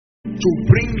to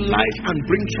bring life and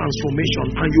bring transformation,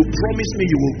 and you promise me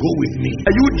you will go with me.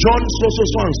 Are you John so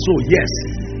and so? Yes.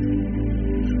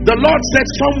 The Lord said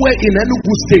somewhere in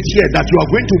Enugu state here that you are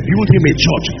going to build him a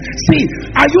church. See,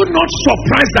 are you not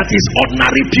surprised that it's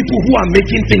ordinary people who are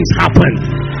making things happen?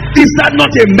 Is that not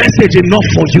a message enough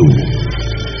for you?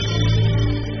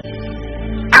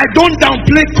 I don't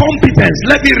downplay competence.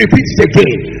 Let me repeat it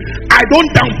again. I don't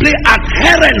downplay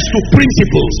adherence to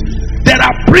principles. There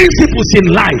are principles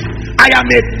in life. I am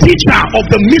a teacher of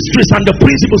the mysteries and the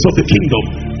principles of the kingdom.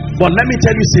 But let me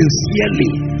tell you sincerely,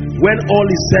 when all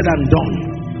is said and done,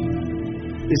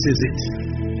 this is it.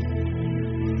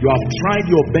 You have tried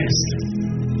your best.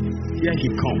 Here he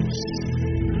comes.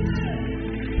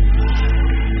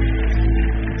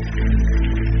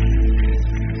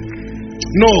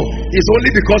 No, it's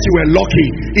only because you were lucky.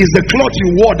 It's the cloth you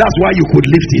wore, that's why you could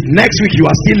lift it. Next week you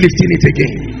are still lifting it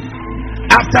again.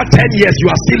 After 10 years you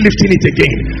are still lifting it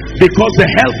again, because the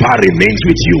helper remains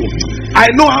with you. I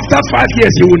know after 5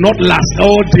 years you will not last.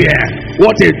 Oh dear,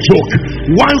 what a joke.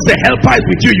 Once the helper is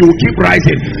with you, you will keep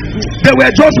rising. They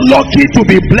were just lucky to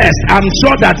be blessed. I'm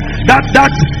sure that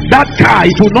car,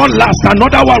 it will not last.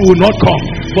 Another one will not come,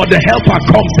 but the helper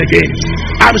comes again.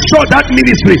 I'm sure that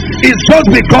ministry is just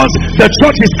because the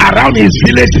church is around his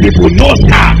village people. No,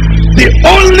 sir. The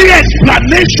only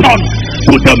explanation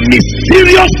to the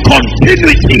mysterious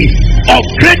continuity of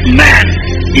great men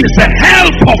is the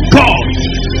help of God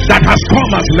that has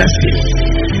come as mercy.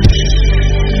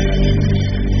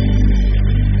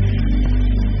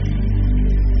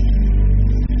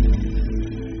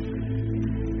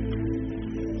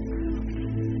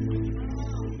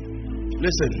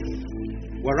 Listen,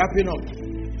 we're wrapping up.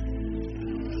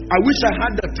 I wish I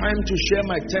had the time to share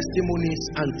my testimonies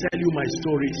and tell you my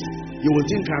stories. You will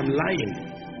think I'm lying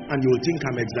and you will think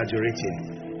I'm exaggerating.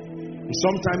 And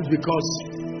sometimes, because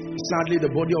sadly the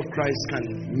body of Christ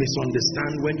can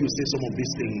misunderstand when you say some of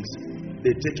these things,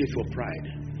 they take it for pride.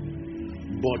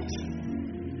 But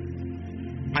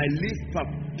I live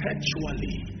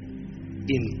perpetually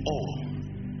in awe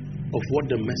of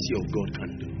what the mercy of God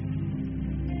can do.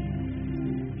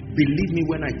 Believe me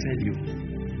when I tell you,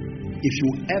 if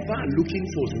you ever are looking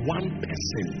for one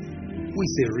person who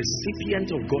is a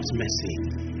recipient of God's mercy,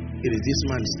 it is this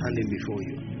man standing before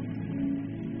you.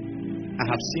 I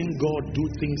have seen God do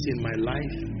things in my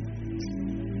life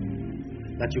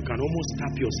that you can almost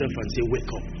tap yourself and say,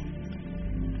 wake up.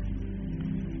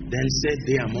 Then said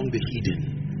they among the heathen,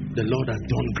 the Lord has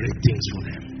done great things for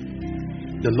them.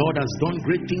 The Lord has done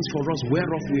great things for us,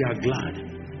 whereof we are glad.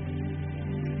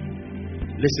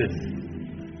 Listen.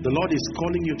 The Lord is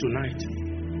calling you tonight.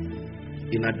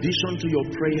 In addition to your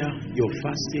prayer, your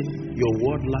fasting, your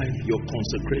word life, your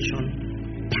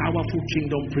consecration, powerful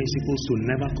kingdom principles to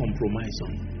never compromise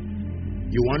on.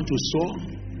 You want to soar?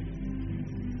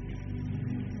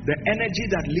 The energy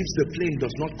that lifts the plane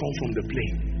does not come from the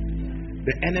plane.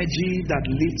 The energy that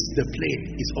lifts the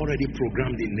plane is already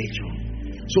programmed in nature.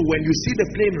 So when you see the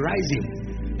plane rising,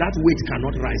 that weight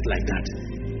cannot rise like that.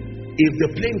 If the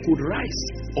plane could rise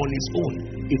on its own,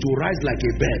 it will rise like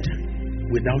a bird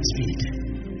without speed.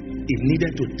 It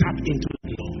needed to tap into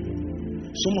the law.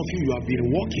 Some of you have been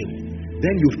walking,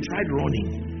 then you've tried running,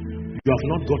 you have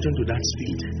not gotten to that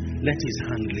speed. Let his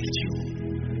hand lift you,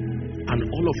 and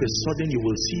all of a sudden you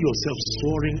will see yourself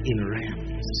soaring in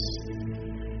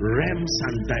realms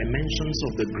and dimensions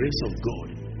of the grace of God.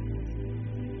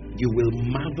 You will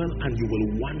marvel and you will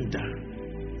wonder.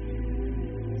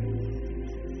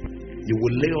 You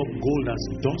will lay up gold as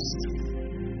dust.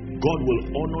 God will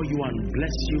honor you and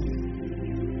bless you.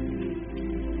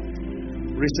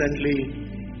 Recently,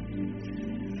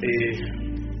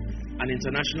 an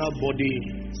international body,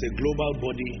 it's a global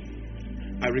body.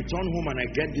 I return home and I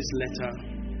get this letter,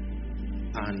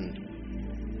 and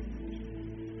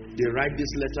they write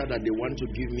this letter that they want to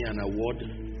give me an award,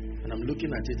 and I'm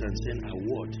looking at it and saying,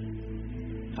 award?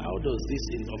 How does this,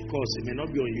 of course, it may not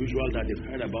be unusual that they've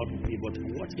heard about me, but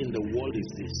what in the world is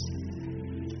this?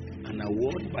 An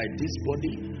award by this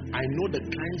body? I know the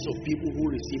kinds of people who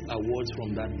receive awards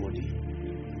from that body.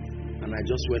 And I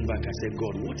just went back, I said,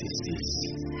 God, what is this?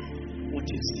 What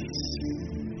is this?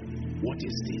 What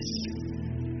is this?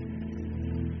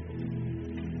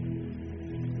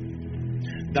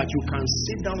 That you can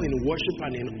sit down in worship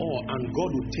and in awe, and God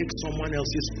will take someone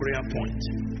else's prayer point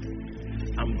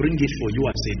and bring it for you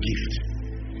as a gift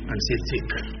and say,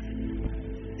 take,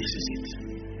 this is it.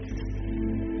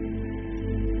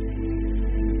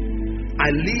 I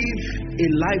live a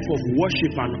life of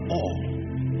worship and awe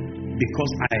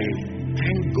because I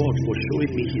thank God for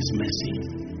showing me his mercy.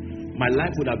 My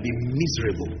life would have been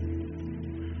miserable.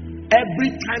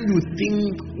 Every time you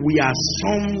think we are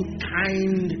some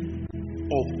kind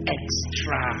of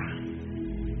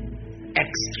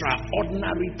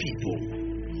extraordinary people,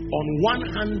 on one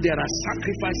hand there are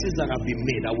sacrifices that have been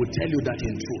made. I will tell you that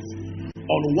in truth.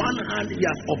 On one hand, you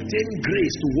have obtained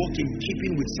grace to walk in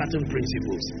keeping with certain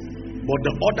principles, but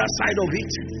the other side of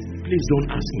it, please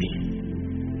don't ask me.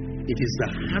 It is the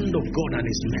hand of God and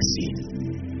His mercy.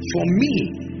 For me,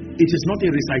 it is not a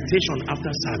recitation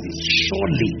after service.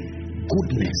 Surely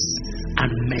goodness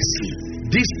and mercy,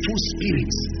 these two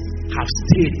spirits have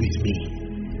stayed with me.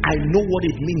 I know what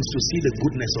it means to see the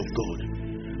goodness of God.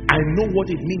 I know what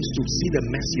it means to see the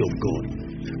mercy of God.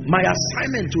 My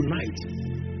assignment tonight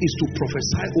is to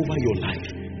prophesy over your life.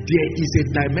 There is a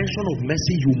dimension of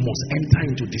mercy you must enter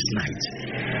into this night.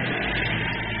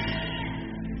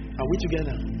 Are we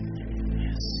together?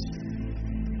 Yes.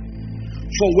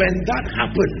 For when that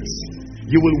happens,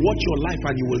 you will watch your life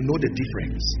and you will know the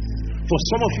difference. For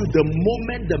some of you, the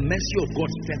moment the mercy of God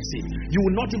steps in, you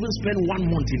will not even spend 1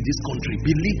 month in this country.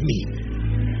 Believe me.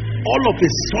 All of a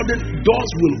sudden,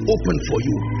 doors will open for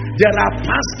you. There are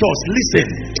pastors, listen,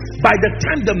 by the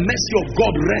time the mercy of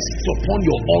God rests upon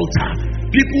your altar,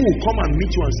 people will come and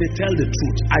meet you and say, tell the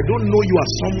truth. I don't know you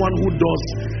are someone who does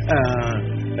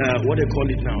what they call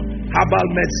it now, herbal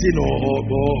medicine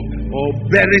or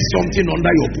bury something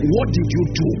under your, what did you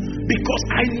do? Because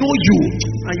I know you.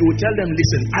 And you will tell them,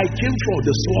 listen, I came from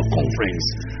the SOA conference,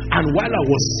 and while I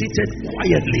was seated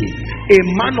quietly, a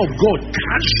man of God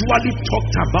casually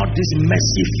talked about this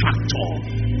mercy factor.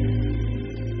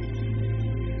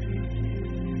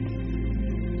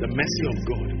 The mercy of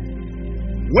God.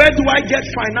 Where do I get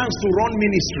finance to run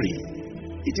ministry?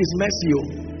 It is mercy.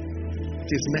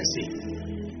 It is mercy.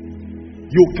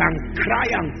 You can cry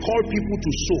and call people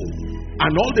to sow,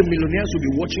 and all the millionaires will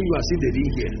be watching you as if they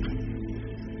didn't hear.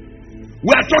 We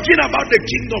are talking about the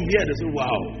kingdom here. They say,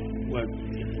 wow. Well,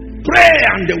 pray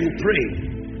and they will pray.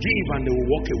 Give and they will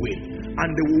walk away. And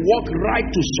they will walk right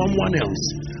to someone else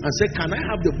and say, can I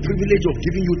have the privilege of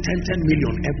giving you 10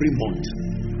 million every month?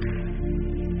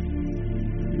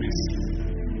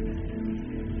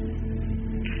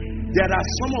 There are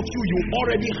some of you, you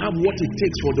already have what it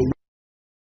takes for the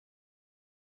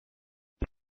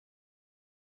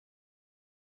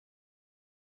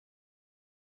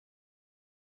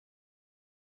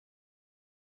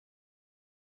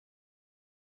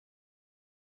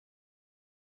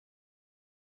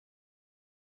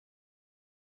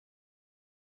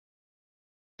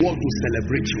world to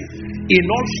celebrate you. In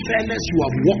all fairness, you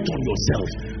have worked on yourself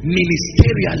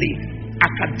ministerially,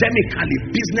 academically,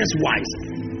 business-wise.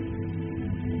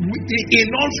 In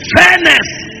all fairness,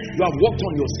 you have worked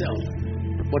on yourself,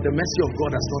 but the mercy of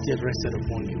God has not yet rested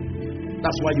upon you.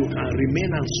 That's why you can remain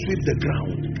and sweep the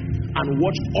ground and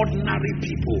watch ordinary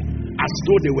people as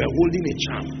though they were holding a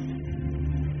charm.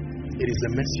 It is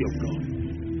the mercy of God.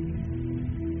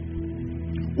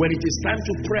 When it is time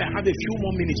to pray, I have a few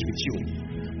more minutes with you.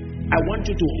 I want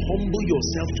you to humble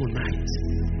yourself tonight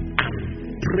and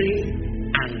pray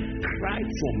and cry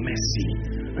for mercy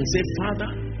and say,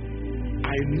 Father,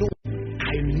 I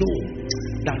know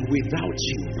that without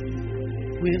you,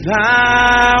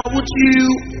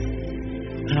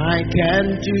 I can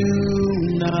do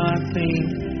nothing.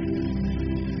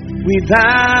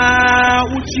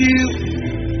 Without you,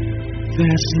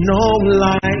 there's no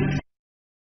life.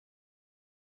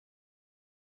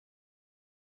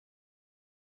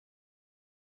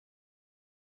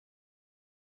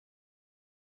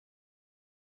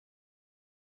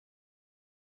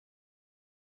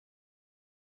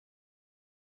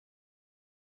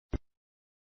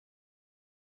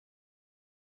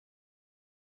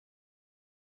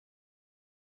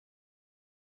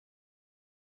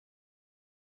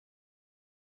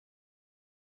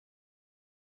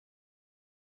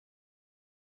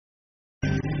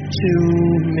 To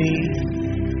me,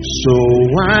 so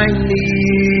I need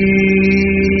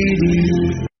you.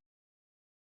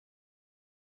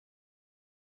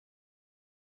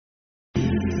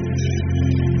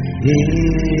 In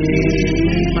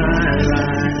my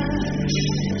life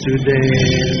today.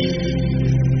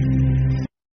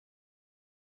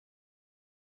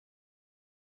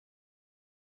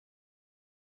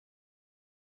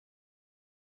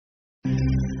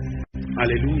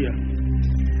 Hallelujah.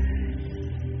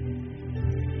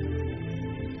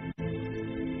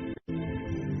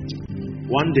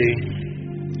 One day,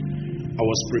 I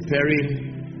was preparing,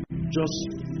 just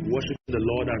worshiping the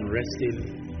Lord and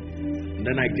resting. And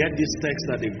then I get this text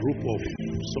that a group of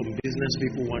some business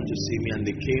people want to see me, and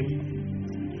they came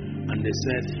and they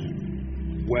said,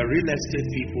 we're real estate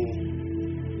people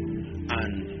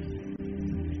and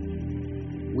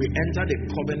we enter the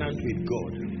covenant with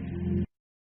God.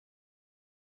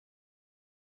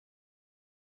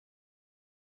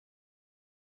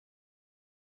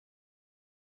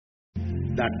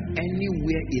 That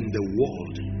anywhere in the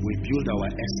world we build our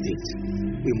estate,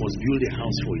 we must build a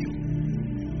house for you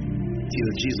till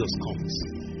Jesus comes.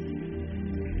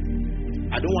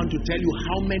 I don't want to tell you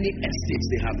how many estates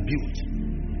they have built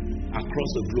across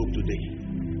the globe today,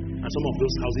 and some of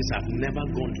those houses have never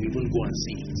gone to even go and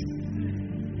see it.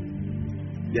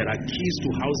 There are keys to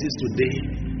houses today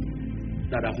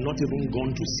that have not even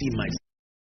gone to see myself.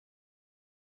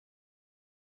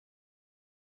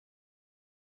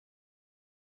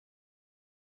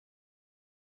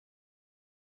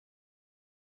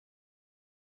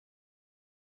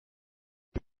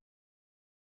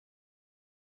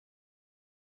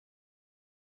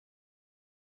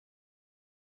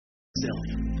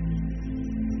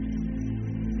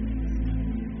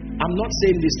 I'm not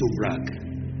saying this to brag.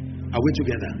 Are we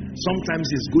together? Sometimes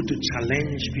it's good to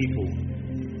challenge people.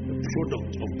 The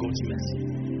product of God's mercy.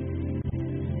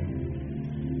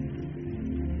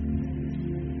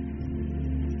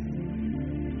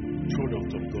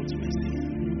 Product of God's mercy.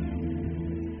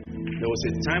 There was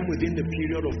a time within the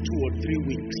period of 2 or 3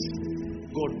 weeks,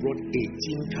 God brought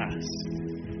 18 cars.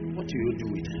 What do you do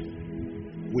with them?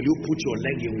 Will you put your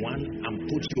leg in one and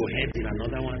put your head in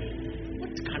another one?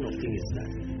 What kind of thing is that?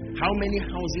 How many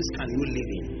houses can you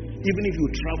live in? Even if you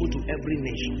travel to every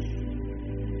nation.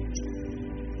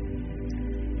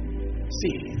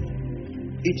 See,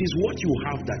 it is what you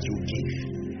have that you give.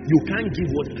 You can't give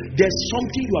what. There's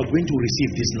something you are going to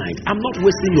receive this night. I'm not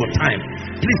wasting your time.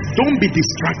 Please don't be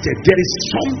distracted. There is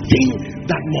something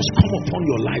that must come upon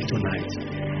your life tonight.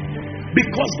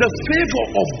 Because the favor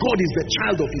of God is the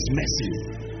child of his mercy.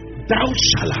 Thou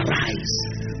shalt arise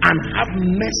and have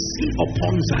mercy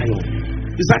upon Zion.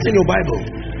 Is that in your Bible?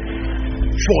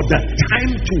 For the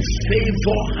time to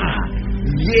favor her,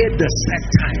 yea, the set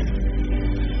time.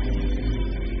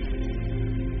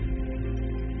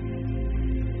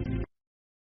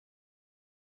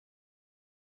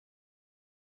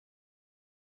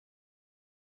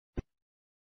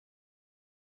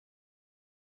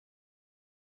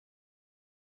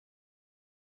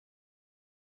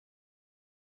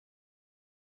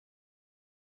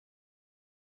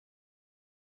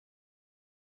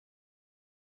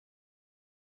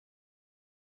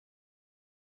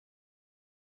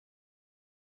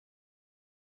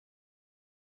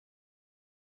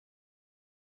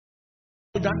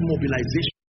 That mobilization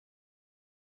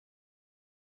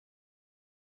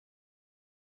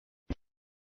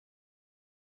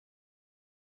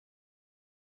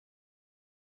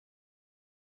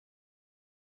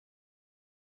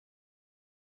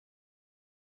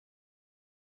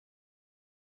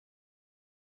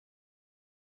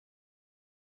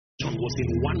was in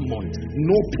 1 month.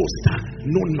 No poster,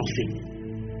 no nothing.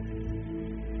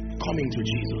 Coming to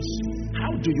Jesus.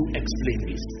 How do you explain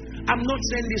this? I'm not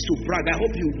saying this to brag. I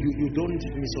hope you don't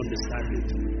misunderstand it.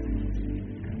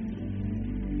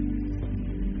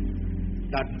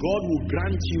 That God will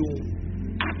grant you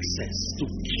access to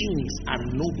kings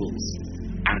and nobles,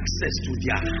 access to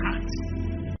their heart.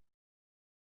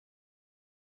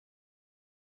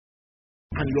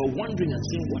 And you're wondering and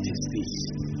saying, what is this?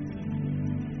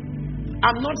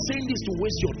 I'm not saying this to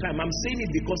waste your time. I'm saying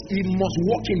it because it must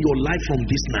work in your life from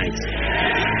this night.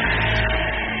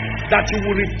 That you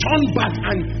will return back,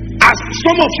 and as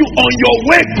some of you on your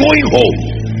way going home,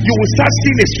 you will start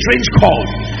seeing a strange call.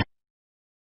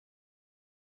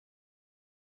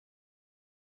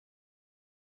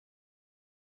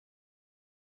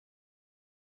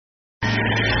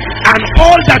 And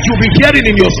all that you'll be hearing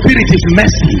in your spirit is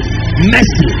mercy,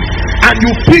 mercy. And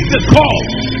you pick the call,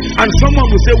 and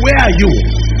someone will say, where are you?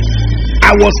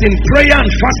 I was in prayer and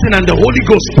fasting, and the Holy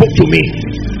Ghost spoke to me.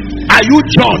 Are you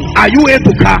John? Are you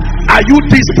Ebuka? Are you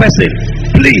this person?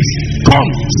 Please come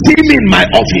see me in my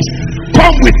office.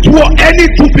 Come with any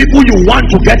two people you want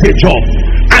to get a job.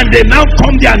 And they now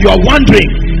come there, and you are wondering,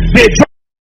 they just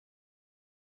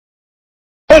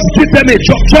give them a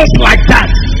job just like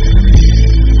that.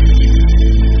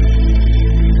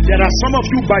 There are some of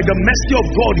you, by the mercy of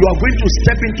God, you are going to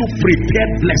step into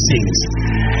prepared blessings,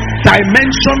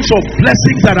 dimensions of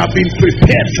blessings that have been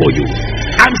prepared for you.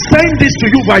 I'm saying this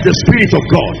to you by the Spirit of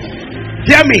God.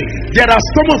 Hear me. There are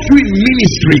some of you in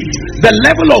ministry, the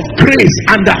level of grace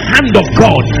and the hand of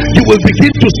God you will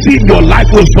begin to see in your life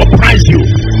will surprise you.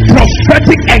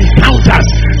 Prophetic encounters,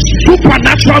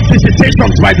 supernatural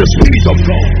visitations by the Spirit of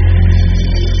God.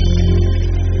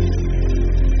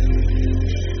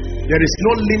 There is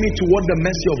no limit to what the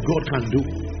mercy of God can do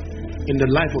in the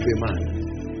life of a man.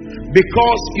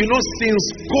 Because you know, since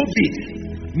COVID,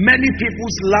 many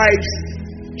people's lives,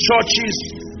 churches,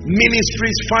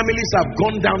 ministries, families have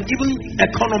gone down, even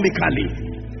economically.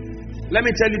 Let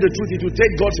me tell you the truth, it will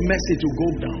take God's mercy to go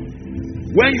down.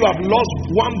 When you have lost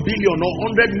 1 billion or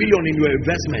 100 million in your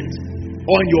investment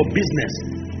or in your business,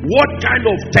 what kind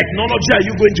of technology are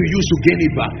you going to use to gain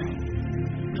it back?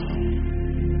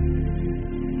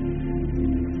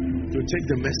 To take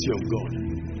the mercy of God.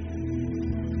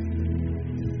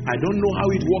 I don't know how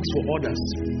it works for others,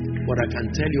 but I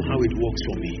can tell you how it works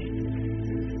for me.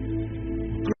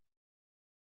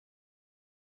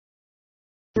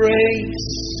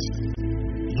 Grace,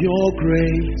 your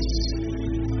grace,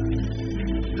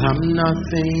 I'm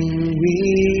nothing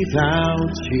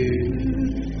without you.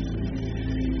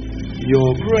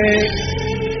 Your grace,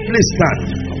 please stand.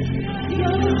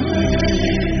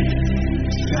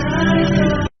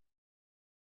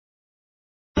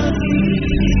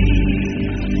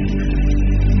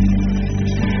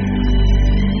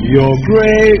 Your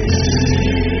grace,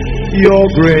 your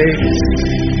grace.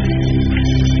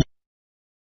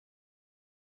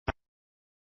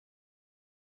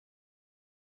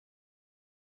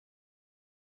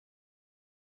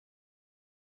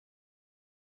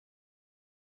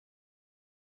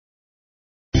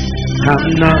 I'm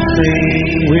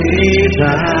nothing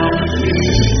without you.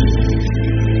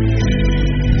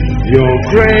 Your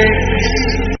grace.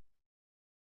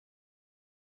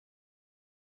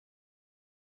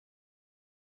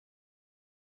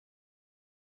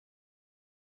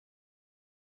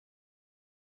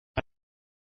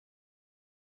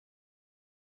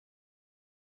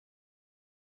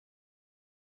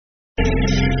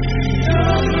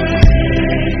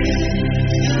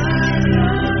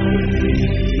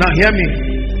 Now hear me.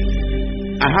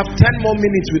 I have 10 more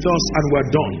minutes with us and we're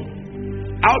done.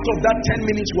 Out of that 10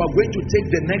 minutes, we are going to take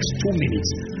the next 2 minutes.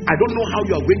 I don't know how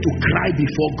you are going to cry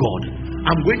before God.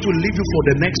 I'm going to leave you for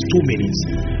the next 2 minutes.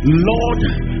 Lord,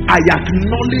 I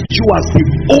acknowledge you as the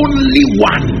only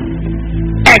one,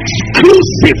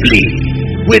 exclusively,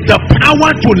 with the power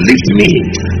to lift me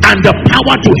and the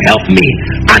power to help me.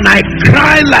 And I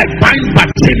cry like blind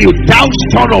Bartimaeus, thou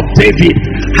son of David,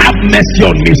 have mercy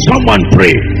on me. Someone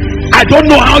pray. I don't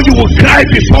know how you will cry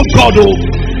before God,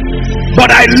 but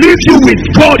I leave you with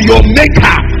God, your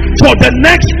maker, for the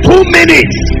next 2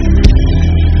 minutes.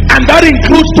 And that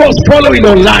includes those following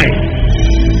online.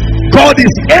 God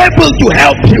is able to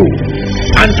help you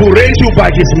and to raise you by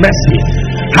his mercy.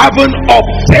 Having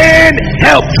obtained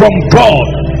help from God,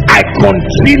 I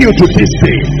continue to this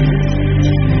day.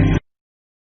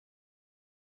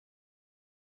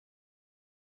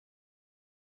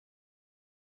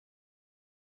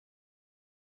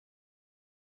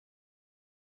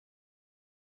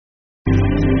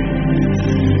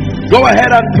 Go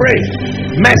ahead and pray.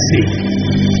 Mercy,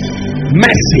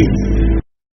 mercy.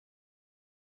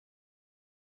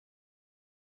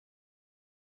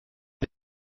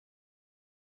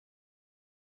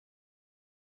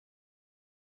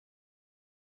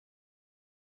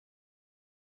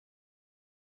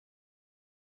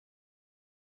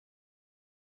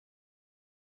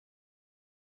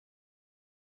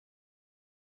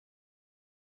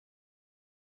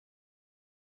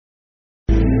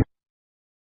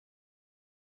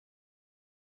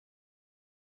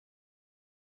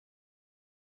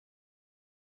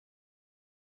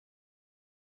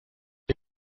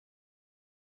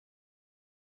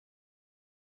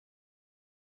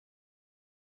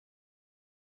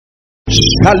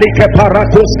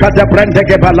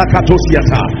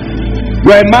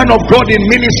 You're a man of God in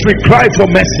ministry, cry for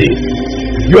mercy.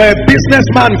 You're a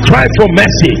businessman, cry for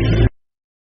mercy.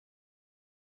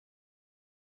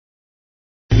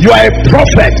 You are a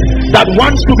prophet that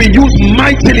wants to be used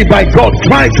mightily by God,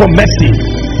 cry for mercy.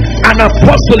 An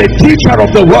apostle, a teacher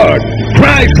of the word,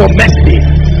 cry for mercy.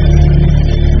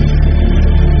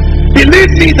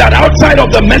 Believe me that outside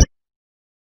of the mercy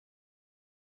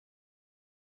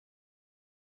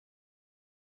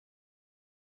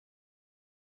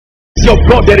of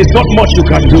God, there is not much you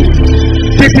can do.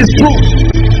 This is true.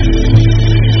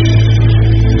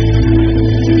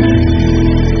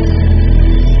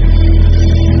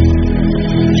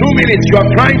 Two minutes, you are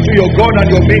crying to your God and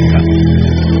your maker.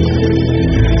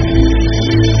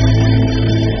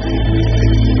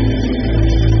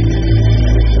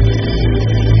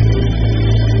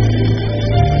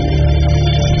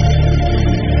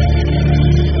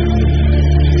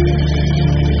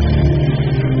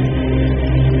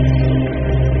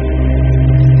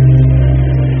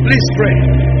 Please pray.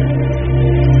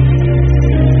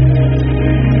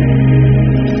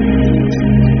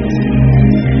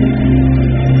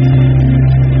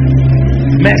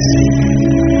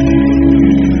 Mercy.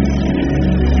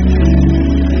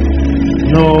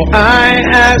 eye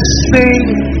has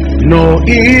seen, no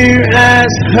ear has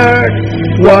heard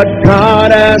what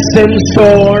God has in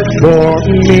store for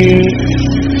me.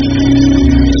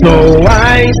 So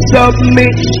I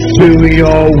submit to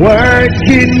your work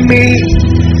in me,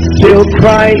 till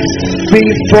Christ be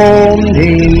formed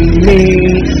in me.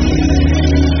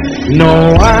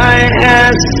 No eye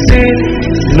has seen,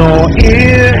 no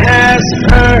ear has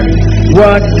heard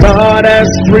what God has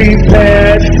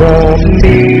prepared for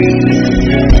me.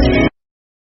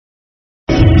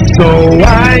 So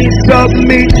I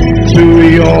submit to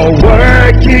your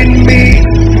work in me,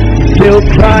 till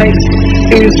Christ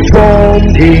is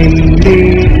formed in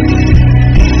me.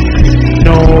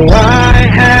 No eye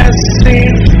has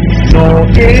seen, no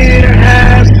ear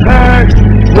has heard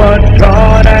what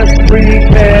God has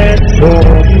prepared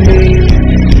for me.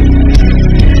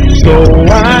 So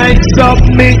I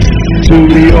submit to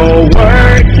your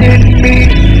work in me,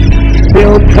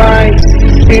 till Christ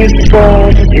is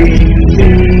formed in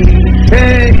me.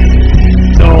 Hey.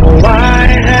 No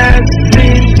eye has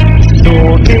seen,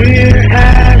 no ear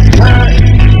has heard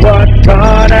what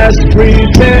God has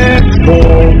prepared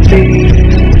for me.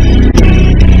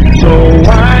 So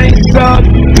I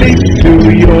submit to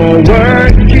your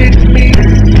work in me,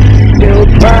 till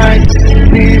Christ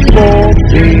be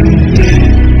formed in me.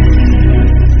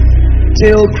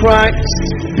 Till Christ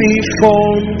be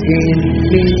formed in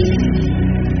me.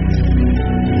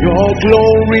 Your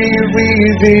glory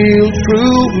revealed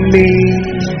through me.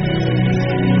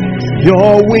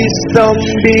 Your wisdom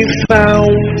be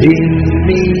found in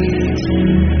me.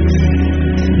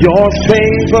 Your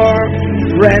favor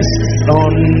rests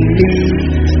on me.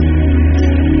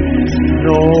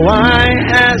 No eye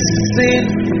has seen,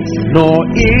 nor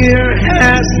ear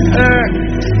has heard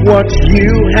what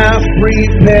you have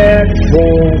prepared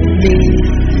for me.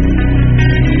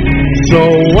 So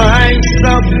I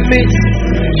submit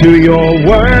to your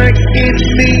work in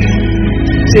me,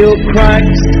 till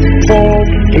Christ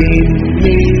formed in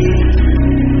me.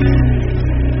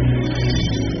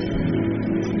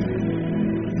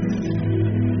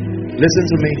 Listen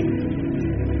to me.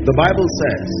 The Bible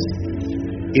says,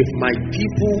 if my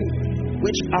people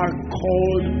which are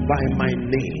called by my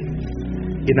name,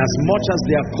 inasmuch as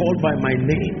they are called by my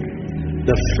name,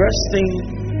 the first thing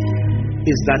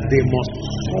is that they must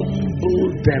humble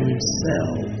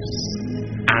themselves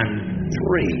and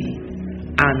pray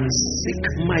and seek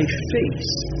my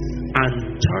face and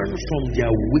turn from their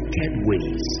wicked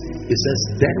ways. It says,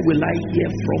 then will I hear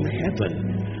from heaven,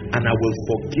 and I will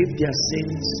forgive their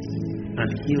sins and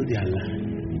heal their land.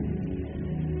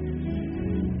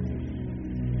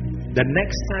 The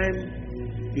next time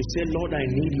you say, Lord, I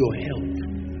need your help,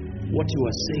 what you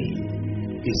are saying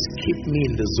is, keep me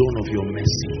in the zone of your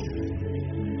mercy.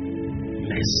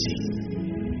 Mercy.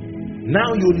 Now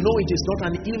you know it is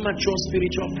not an immature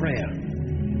spiritual prayer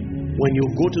when you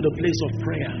go to the place of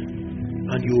prayer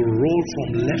and you roll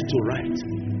from left to right,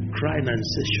 crying and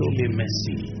say, show me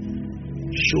mercy,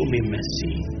 show me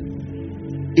mercy.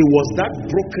 It was that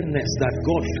brokenness that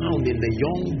God found in the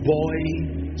young boy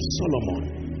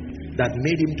Solomon that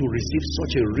made him to receive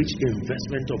such a rich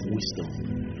investment of wisdom.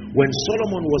 When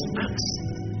Solomon was asked,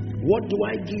 what do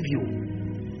I give you?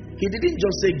 He didn't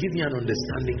just say, give me an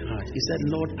understanding heart. He said,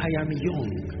 Lord, I am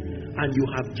young and you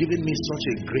have given me such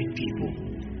a great people.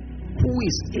 Who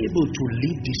is able to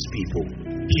lead these people?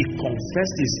 He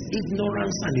confessed his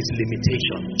ignorance and his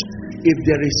limitation. If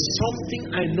there is something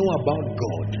I know about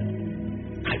God,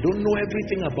 I don't know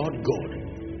everything about God,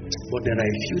 but there are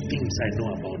a few things I know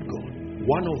about God.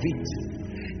 One of it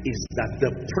is that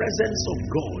the presence of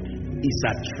God is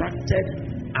attracted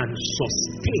and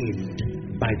sustained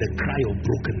by the cry of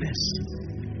brokenness,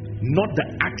 not the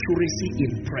accuracy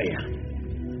in prayer,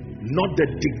 not the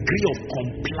degree of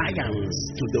compliance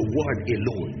to the word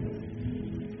alone.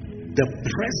 The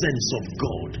presence of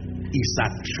God is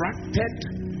attracted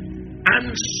and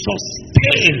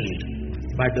sustained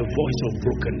by the voice of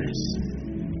brokenness.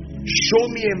 Show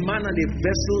me a man and a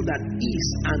vessel that is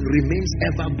and remains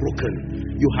ever broken.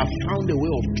 You have found a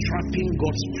way of trapping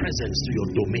God's presence to your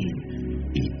domain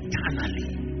eternally.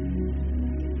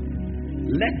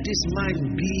 Let this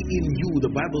mind be in you,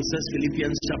 the Bible says,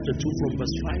 Philippians chapter 2 from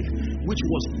verse 5, which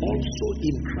was also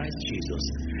in Christ Jesus.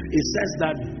 It says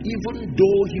that even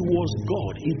though he was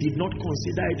God, he did not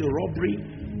consider it a robbery,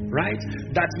 right?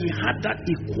 That he had that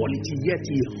equality, yet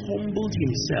he humbled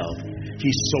himself. He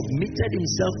submitted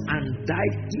himself and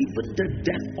died even the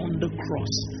death on the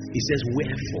cross. He says,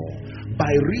 wherefore,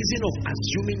 by reason of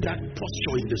assuming that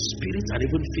posture in the spirit and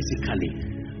even physically,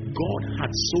 God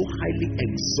had so highly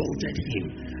exalted him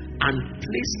and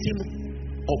placed him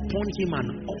upon him an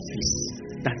office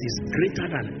that is greater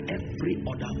than every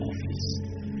other office.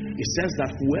 It says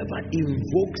that whoever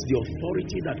invokes the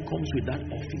authority that comes with that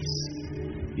office,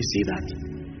 you see that?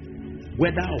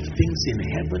 Whether of things in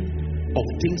heaven, of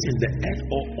things in the earth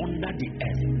or under the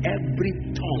earth, every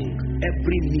tongue,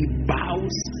 every knee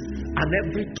bows and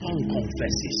every tongue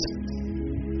confesses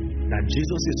that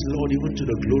Jesus is Lord, even to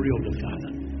the glory of the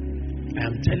Father. I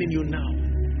am telling you now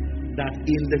that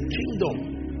in the kingdom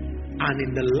and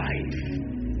in the life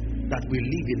that we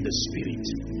live in the spirit,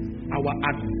 our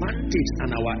advantage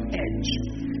and our edge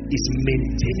is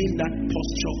maintaining that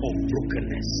posture of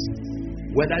brokenness.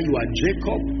 Whether you are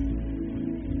Jacob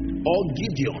or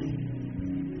Gideon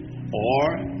or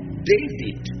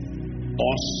David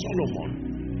or Solomon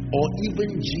or even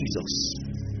Jesus,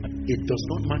 it does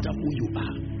not matter who you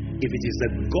are. If it is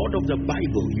the God of the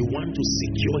Bible, you want to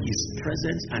secure his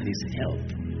presence and his help,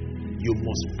 you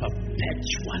must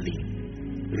perpetually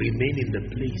remain in the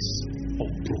place of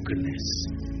brokenness,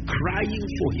 crying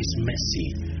for his mercy,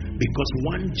 because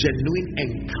one genuine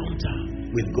encounter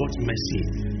with God's mercy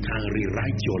can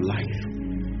rewrite your life,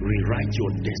 rewrite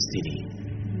your destiny.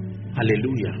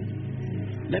 Hallelujah.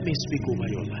 Let me speak over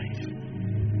your life.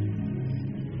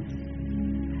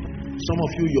 Some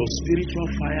of you, your spiritual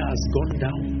fire has gone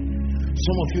down.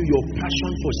 Some of you, your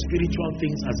passion for spiritual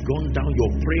things has gone down.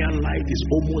 Your prayer life is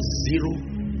almost zero.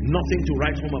 Nothing to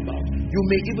write home about. You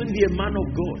may even be a man of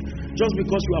God. Just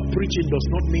because you are preaching does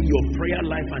not mean your prayer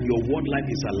life and your word life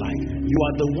is alike. You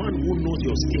are the one who knows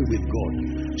your skill with God.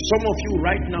 Some of you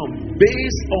right now,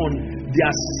 based on the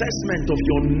assessment of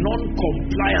your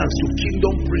non-compliance to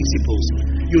kingdom principles,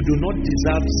 you do not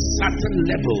deserve certain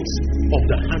levels of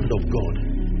the hand of God.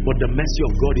 But the mercy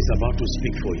of God is about to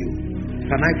speak for you.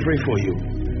 Can I pray for you?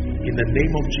 In the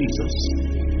name of Jesus.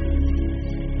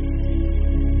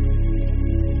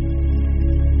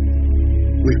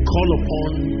 We call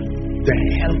upon the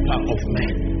helper of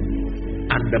men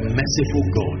and the merciful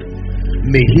God.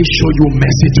 May he show you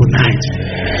mercy tonight.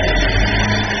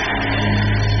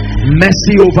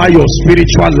 Mercy over your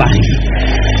spiritual life.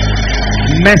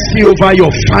 Mercy over your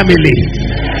family.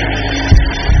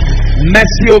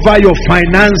 Mercy over your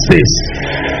finances.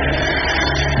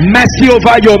 Mercy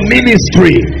over your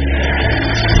ministry.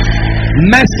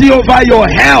 Mercy over your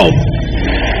health.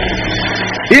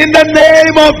 In the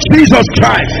name of Jesus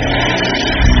Christ,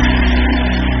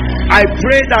 I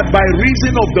pray that by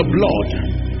reason of the blood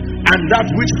and that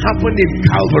which happened in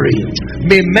Calvary,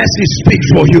 may mercy speak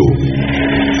for you.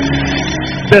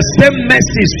 The same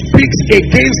mercy speaks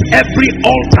against every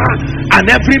altar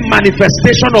and every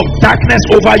manifestation of darkness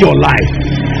over your life.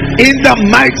 In the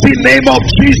mighty name of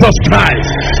Jesus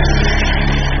Christ,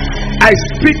 I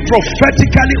speak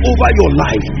prophetically over your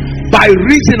life. By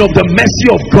reason of the mercy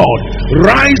of God,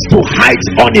 rise to heights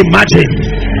unimagined.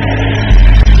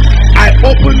 I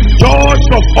open doors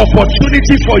of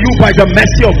opportunity for you by the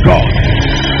mercy of God.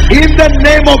 In the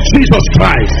name of Jesus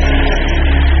Christ.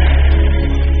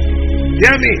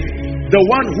 Hear me. The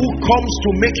one who comes to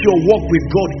make your walk with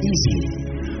God easy,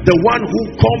 the one who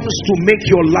comes to make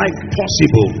your life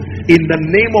possible, in the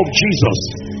name of Jesus,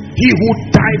 he who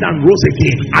died and rose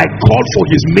again, I call for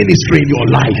his ministry in your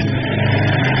life.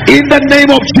 In the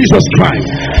name of Jesus Christ.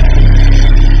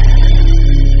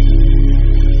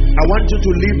 I want you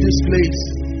to leave this place,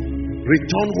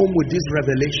 return home with this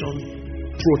revelation,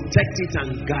 protect it and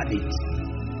guard it.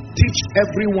 Teach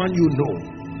everyone you know,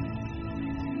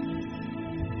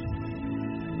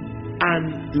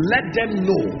 and let them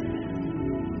know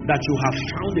that you have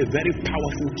found a very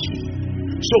powerful key.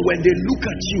 So when they look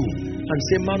at you and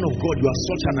say, man of God, you are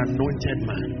such an anointed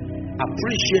man,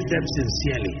 appreciate them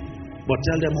sincerely, but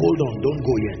tell them, hold on, don't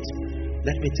go yet.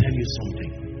 Let me tell you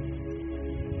something,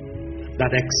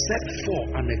 that except for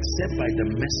and except by the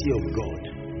mercy of God,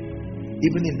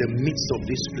 even in the midst of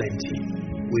this plenty,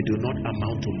 we do not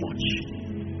amount to much.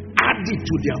 Add it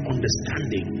to their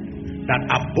understanding that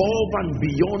above and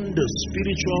beyond the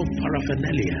spiritual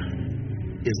paraphernalia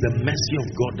is the mercy of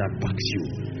God that backs you.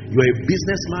 You are a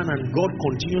businessman and God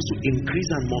continues to increase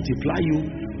and multiply you.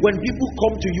 When people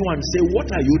come to you and say, what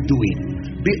are you doing?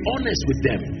 Be honest with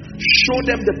them. Show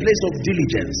them the place of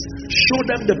diligence. Show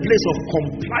them the place of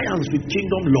compliance with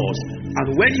kingdom laws. And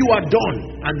when you are done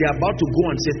and they are about to go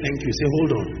and say thank you, say,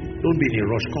 hold on, don't be in a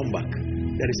rush, come back.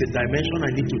 There is a dimension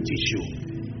I need to teach you.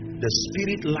 The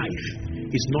spirit life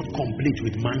is not complete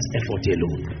with man's effort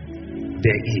alone.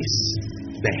 There is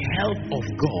the help of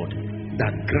God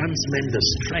that grants men the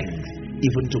strength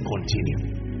even to continue.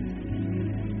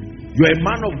 You are a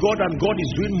man of God and God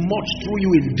is doing much through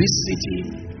you in this city,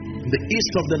 in the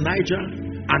east of the Niger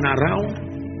and around.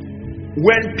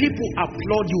 When people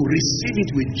applaud you, receive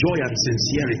it with joy and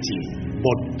sincerity.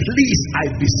 But please,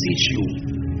 I beseech you,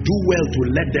 do well to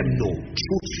let them know,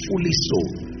 truthfully so,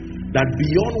 that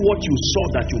beyond what you saw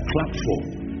that you clapped for,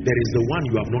 there is the one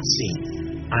you have not seen.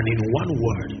 And in one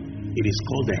word, it is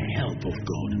called the help of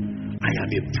God. I am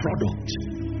a product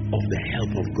of the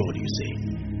help of God, you say.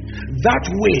 That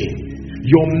way,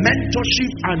 your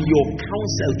mentorship and your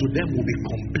counsel to them will be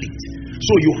complete.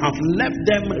 So you have left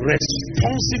them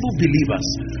responsible believers,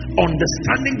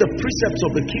 understanding the precepts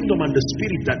of the kingdom and the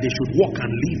spirit that they should walk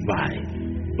and live by.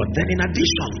 But then in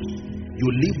addition, you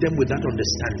leave them with that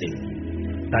understanding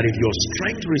that if your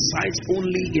strength resides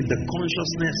only in the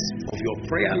consciousness of your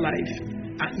prayer life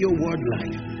and your word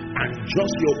life and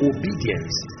just your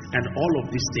obedience and all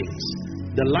of these things,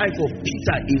 the life of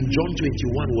Peter in John 21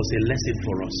 was a lesson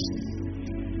for us.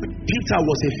 Peter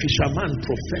was a fisherman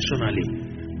professionally.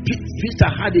 Peter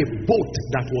had a boat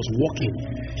that was working.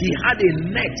 He had a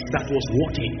net that was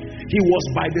working. He was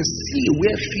by the sea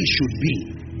where fish should be.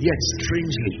 Yet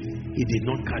strangely, he did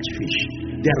not catch fish.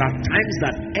 There are times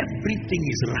that everything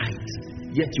is right,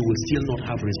 yet you will still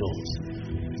not have results.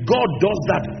 God does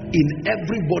that in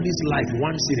everybody's life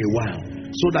once in a while,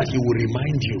 so that he will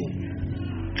remind you.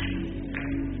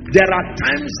 There are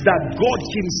times that God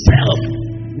himself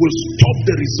will stop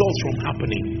the results from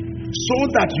happening, so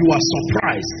that you are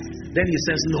surprised. Then he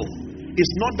says, no,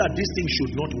 it's not that this thing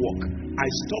should not work. I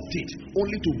stopped it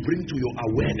only to bring to your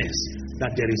awareness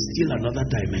that there is still another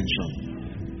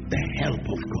dimension, the help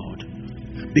of God.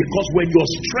 Because when your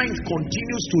strength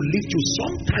continues to lift you,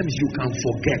 sometimes you can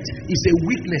forget. It's a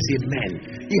weakness in men.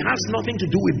 It has nothing to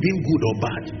do with being good or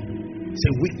bad. It's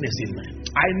a weakness in men.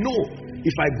 I know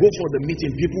if I go for the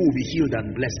meeting, people will be healed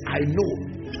and blessed. I know.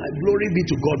 Glory be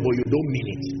to God, but you don't mean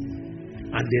it.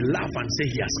 And they laugh and say,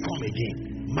 he has come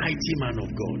again. Mighty man of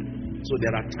God. So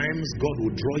there are times God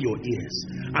will draw your ears.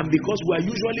 And because we are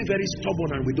usually very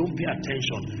stubborn and we don't pay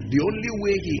attention, the only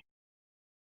way he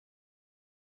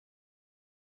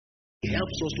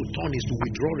helps us to turn is to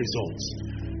withdraw results.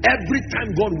 Every time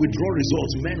God withdraw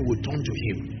results, men will turn to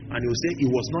him and he will say, it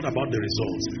was not about the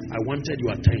results. I wanted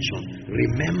your attention.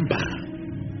 Remember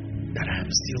that I am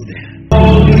still there.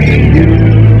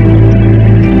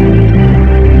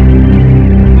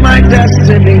 My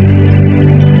destiny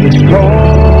is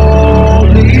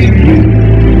calling you.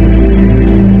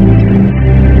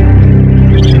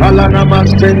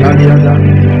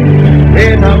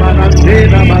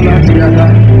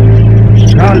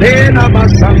 Shalena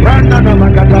masarana na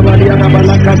makatabalia na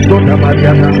balakasona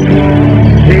mariana.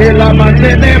 Ela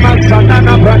matene masana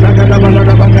na brana na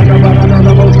balana bakatabana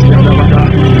na bosiana bana.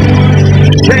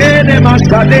 Sene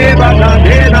masaleba na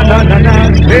dena na na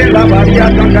ela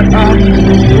mariana kata.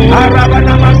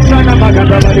 Arabana masana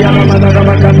makatabalia na balana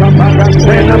bakatabana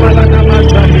sena balana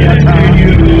masaniata.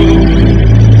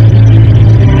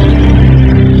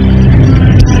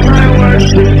 I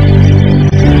worship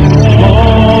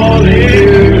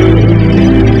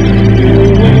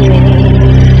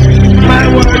my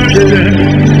worship.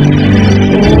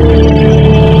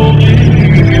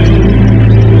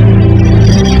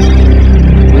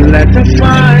 Let the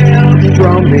fire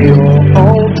from your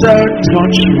altar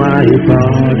touch my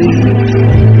body.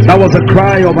 That was a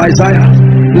cry of Isaiah.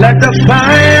 Let the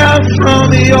fire from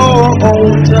your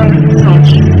altar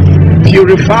touch me.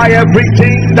 Purify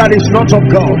everything that is not of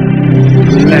God.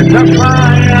 Let the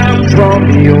fire from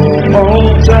your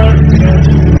altar touch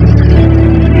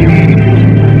me.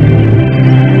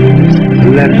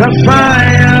 Let the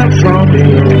fire from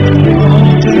your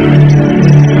altar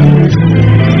touch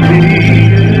me.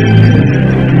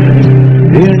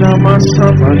 In a massa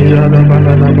banana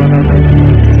banana banana.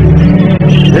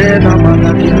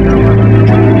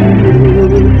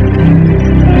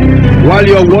 While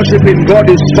you're worshiping, God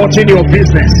is touching your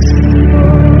business.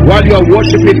 While you're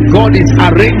worshiping, God is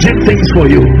arranging things for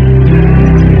you.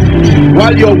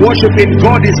 While you're worshiping,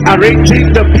 God is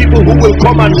arranging the people who will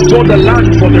come and sow the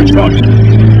land for the church.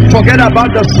 Forget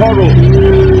about the sorrow.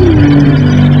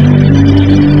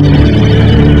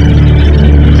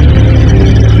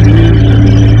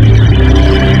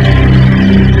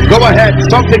 Go ahead,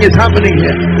 something is happening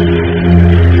here.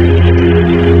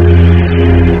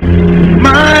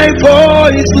 My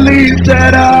voice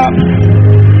lifted up,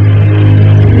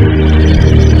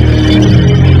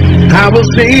 I will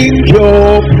sing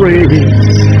your praise.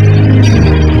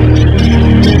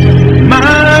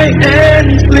 My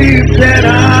hands lifted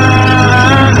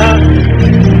up,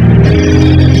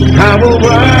 I will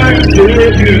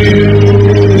worship you.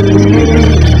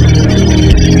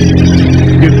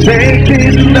 You've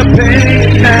taken the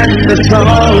pain and the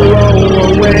sorrow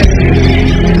away.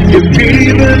 You've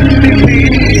given me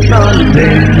peace peace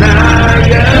undeniable.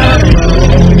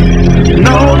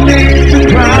 No need to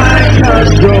cry,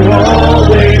 'cause you're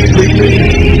always with me.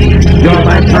 You're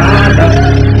my Father,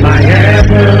 my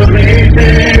everything.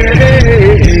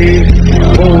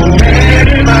 Oh,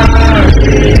 Mary, my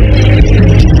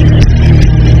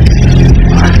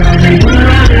I can't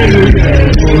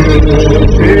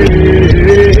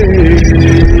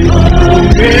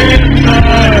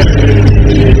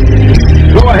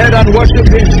go ahead and worship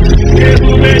him.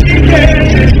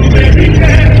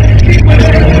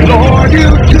 Lord,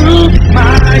 you took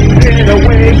my pain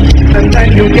away, and then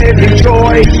you gave me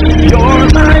joy. You're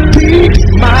my peace,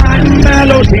 my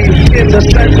melody in the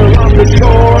center of the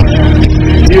storm.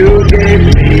 You gave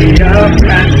me a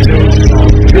brand new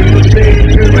song to sing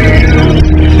to you.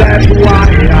 That's why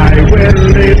I will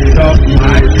lift up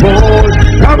my voice.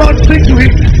 Come on, sing to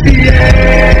him.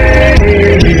 Yeah,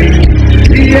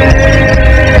 yeah,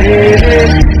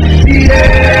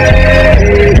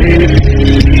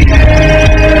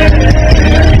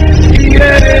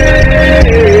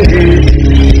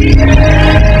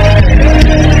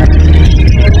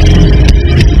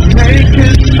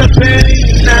 making the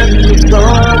pain and the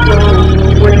sorrow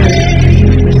away,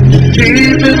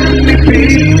 giving me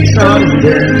peace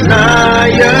undeniable.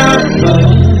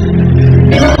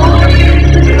 You're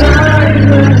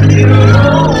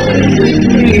always with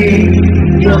me.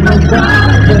 You're my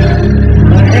Father,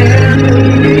 my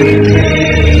everything.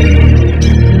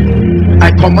 I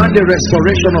command a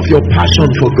restoration of your passion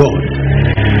for God.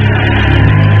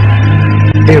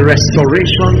 A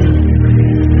restoration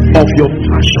of your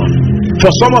passion.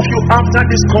 For some of you, after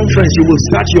this conference, you will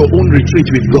start your own retreat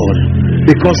with God,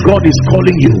 because God is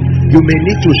calling you. You may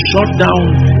need to shut down.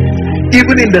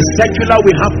 Even in the secular,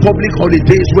 we have public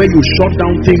holidays where you shut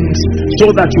down things so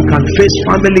that you can face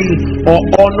family or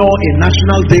honor a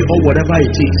national day or whatever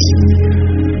it is.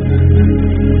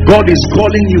 God is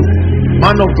calling you.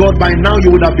 Man of God, by now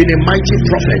you would have been a mighty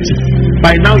prophet.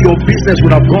 By now your business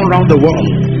would have gone around the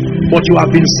world. But you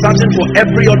have been searching for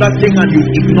every other thing and you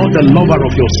ignore the lover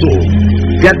of your soul.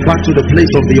 Get back to the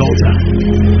place of the altar.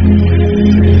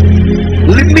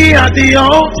 Leave me at the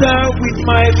altar with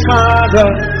my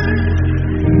Father.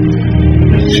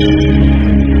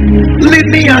 Leave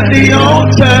me at the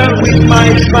altar with my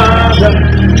Father.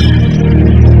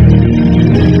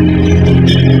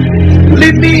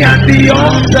 Leave me at the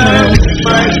altar with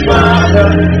my Father.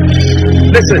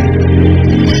 Listen,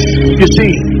 you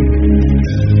see,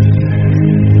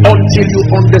 until you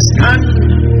understand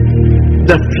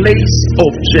the place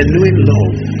of genuine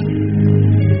love,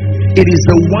 it is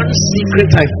the one secret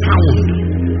I found,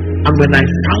 and when I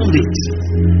found it,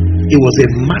 it was a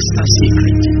master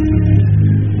secret.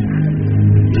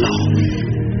 Love.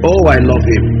 Oh, I love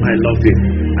him. I love him.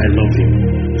 I love him.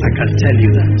 I can tell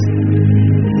you that.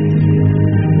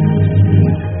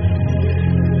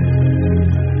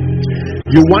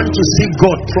 You want to see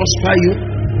God prosper you?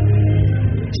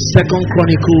 2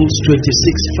 Chronicles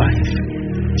 26:5.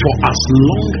 For as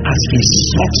long as he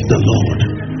sought the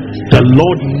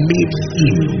Lord made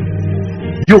him.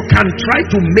 You can try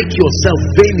to make yourself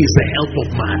vain is the help of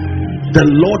man. The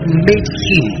Lord made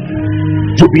him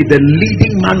to be the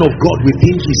leading man of God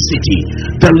within his city.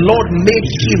 The Lord made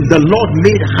him, the Lord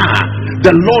made her,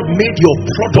 the Lord made your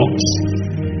products.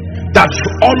 That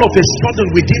all of a sudden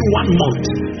within 1 month,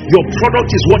 your product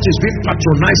is what is being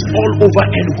patronized all over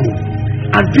Enugu.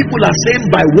 And people are saying,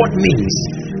 by what means?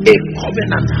 A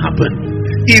covenant happened.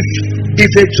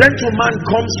 If a gentleman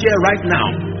comes here right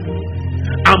now,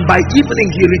 and by evening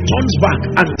he returns back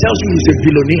and tells you he's a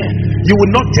billionaire, you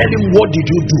will not tell him, what did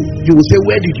you do? You will say,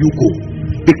 where did you go?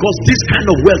 Because this kind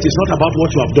of wealth is not about what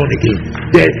you have done again.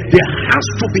 There has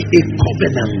to be a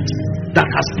covenant that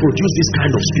has produced this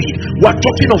kind of speed. We're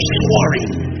talking of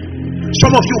swearing.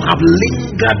 Some of you have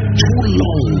lingered too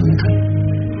long.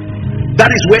 That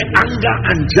is where anger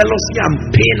and jealousy and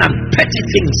pain and petty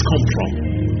things come from.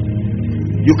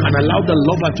 You can allow the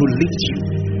lover to lift you,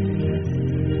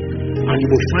 and you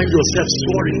will find yourself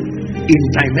soaring in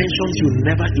dimensions you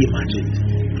never imagined.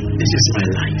 This is my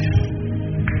life.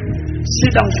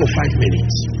 Sit down for 5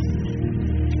 minutes.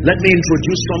 Let me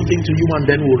introduce something to you and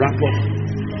then we'll wrap up.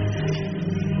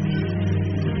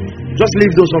 Just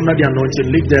leave those under the anointing.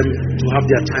 Leave them to have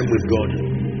their time with God.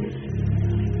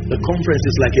 The conference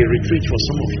is like a retreat for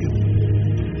some of you.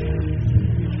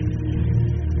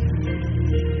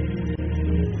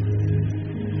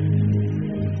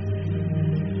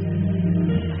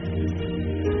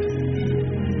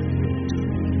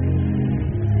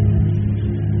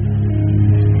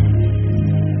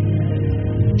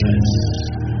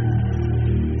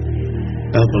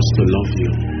 Help us to love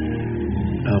you.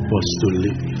 Help us to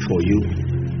live for you.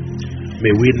 May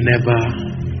we never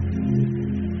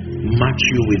match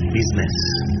you with business.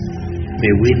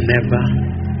 May we never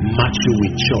match you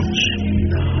with church.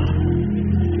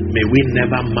 May we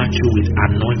never match you with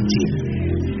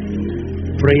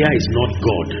anointing. Prayer is not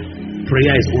God.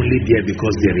 Prayer is only there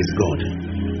because there is God.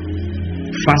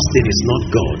 Fasting is not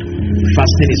God.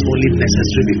 Fasting is only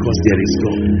necessary because there is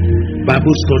God.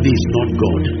 Bible study is not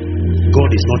God.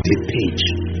 God is not a page.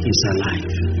 He's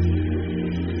alive.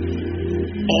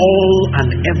 All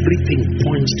and everything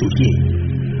points to Him.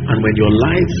 And when your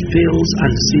life fails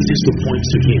and ceases to point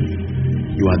to Him,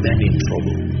 you are then in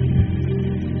trouble.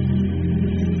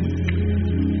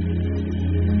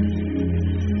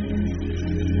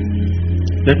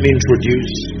 Let me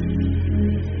introduce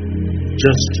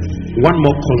just one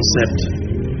more concept.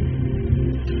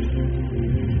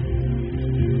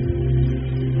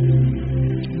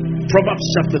 Proverbs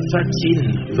chapter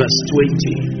 13 verse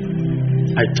 20.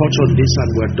 I touch on this and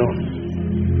we're done.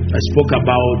 I spoke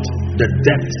about the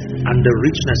depth and the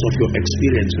richness of your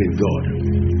experience with God.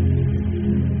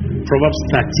 Proverbs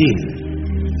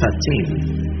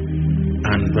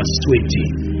 13 and verse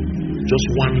 20. Just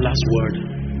one last word.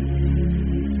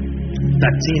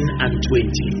 13 and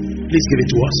 20. Please give it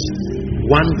to us.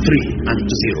 1, 3 and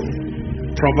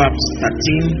 0. Proverbs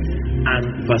 13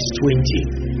 and verse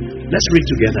 20. Let's read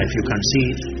together if you can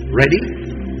see it. Ready?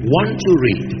 1 to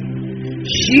read.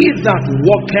 He that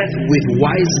walketh with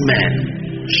wise men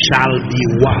shall be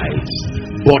wise,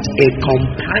 but a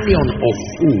companion of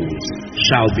fools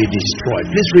shall be destroyed.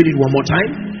 Please read it one more time.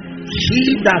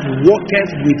 He that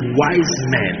walketh with wise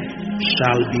men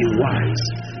shall be wise,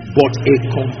 but a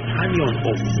companion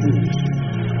of fools.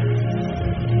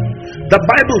 The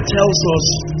Bible tells us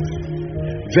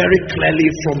very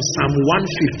clearly from Psalm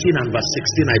 115 and verse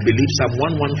 16, I believe Psalm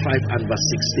 115 and verse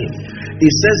 16. It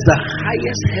says the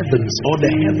highest heavens, or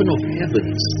the heaven of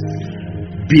heavens,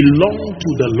 belong to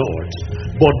the Lord,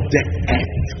 but the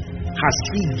earth has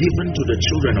He given to the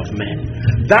children of men.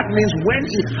 That means when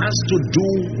it has to do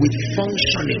with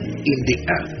functioning in the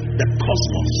earth, the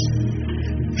cosmos,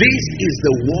 this is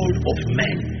the world of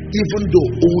men, even though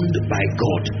owned by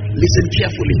God. Listen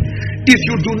carefully. If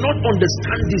you do not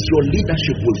understand this, your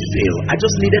leadership will fail. I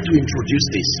just needed to introduce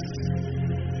this.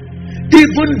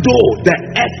 Even though the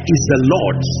earth is the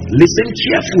Lord's, listen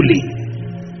carefully,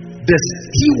 the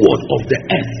steward of the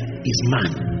earth is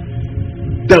man.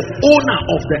 The owner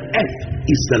of the earth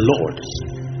is the Lord's.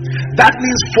 That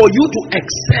means for you to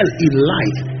excel in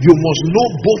life, you must know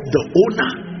both the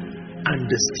owner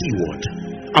and the steward.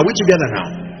 Are we together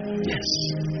now? Yes.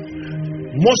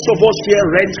 Most of us here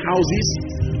rent houses,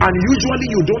 and usually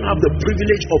you don't have the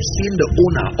privilege of seeing the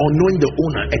owner or knowing the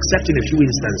owner, except in a few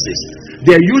instances.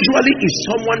 There usually is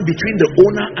someone between the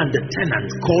owner and the tenant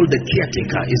called the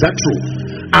caretaker. Is that true?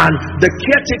 And the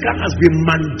caretaker has been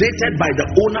mandated by the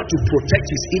owner to protect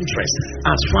his interests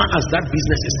as far as that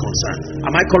business is concerned.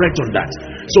 Am I correct on that?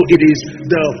 So it is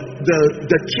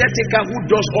the caretaker who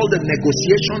does all the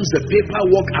negotiations, the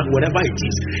paperwork, and whatever it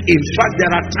is. In fact,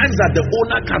 there are times that the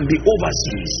owner can be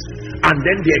overseas, and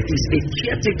then there is a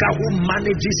caretaker who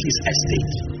manages his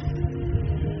estate.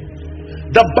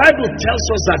 The Bible tells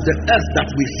us that the earth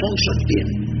that we function in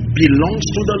belongs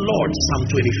to the Lord, Psalm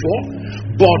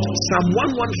 24. But Psalm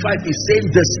 115 is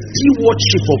saying the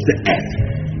stewardship of the earth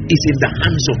is in the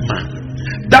hands of man.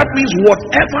 That means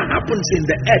whatever happens in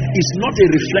the earth is not a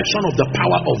reflection of the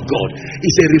power of God.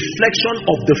 It's a reflection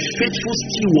of the faithful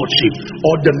stewardship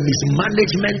or the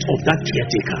mismanagement of that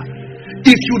caretaker.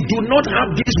 If you do not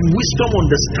have this wisdom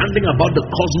understanding about the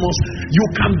cosmos, you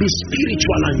can be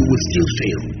spiritual and you will still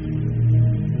fail.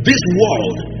 This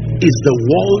world is the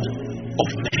world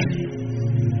of men.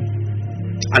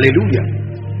 Hallelujah.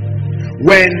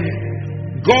 When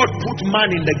God put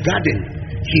man in the garden,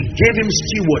 He gave him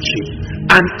stewardship,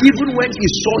 and even when He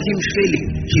saw him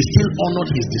failing, He still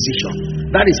honored his decision.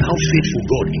 That is how faithful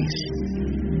God is.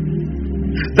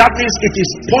 That means it is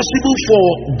possible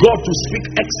for God to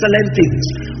speak excellent things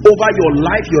over your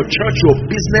life, your church, your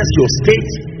business, your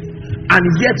state, and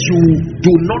yet you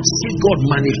do not see God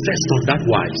manifest on that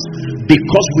wise,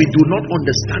 because we do not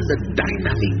understand the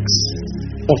dynamics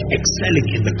of excelling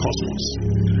in the cosmos.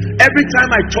 Every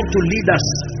time I talk to leaders,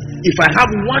 if I have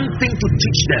one thing to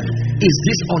teach them, is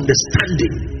this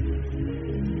understanding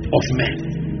of men.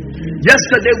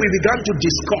 Yesterday we began to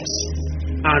discuss,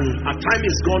 and our time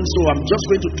is gone, so I'm just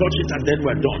going to touch it and then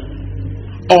we're done,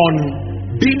 on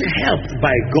being helped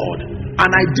by God. And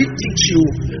I did teach you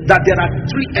that there are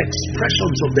three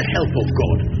expressions of the help of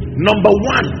God. Number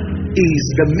one is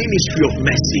the ministry of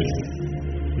mercy.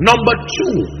 Number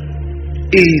two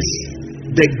is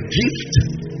the gift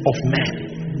of man.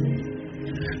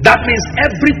 That means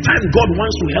every time God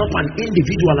wants to help an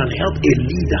individual and help a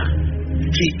leader,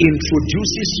 he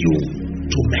introduces you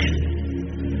to men.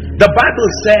 The Bible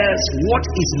says, what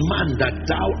is man that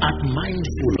thou art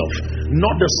mindful of?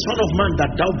 Not the Son of Man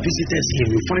that thou visitest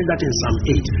him. You find that in Psalm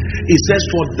 8. It says,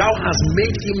 for thou hast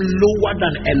made him lower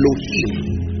than Elohim.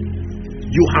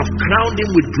 You have crowned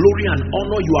him with glory and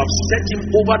honor. You have set him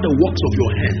over the works of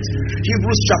your hands.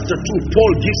 Hebrews chapter 2,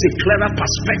 Paul gives a clearer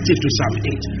perspective to Psalm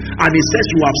 8. And he says,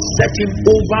 you have set him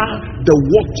over the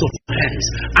works of your hands.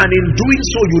 And in doing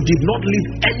so, you did not leave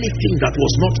anything that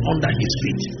was not under his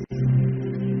feet.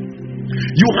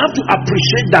 You have to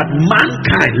appreciate that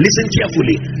mankind, listen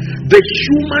carefully, the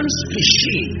human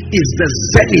species is the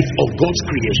zenith of God's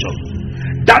creation.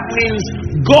 That means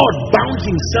God bound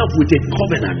himself with a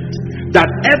covenant that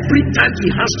every time he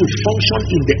has to function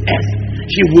in the earth,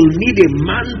 he will need a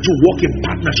man to work in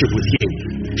partnership with him.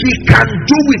 He can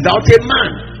do without a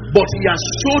man, but he has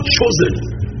so chosen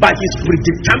by his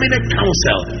predeterminate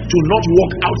counsel to not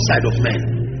walk outside of men.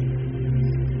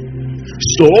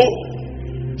 So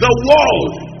the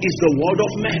world is the world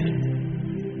of men.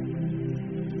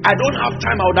 I don't have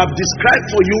time. I would have described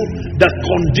for you the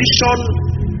condition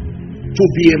to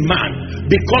be a man,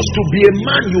 because to be a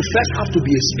man you first have to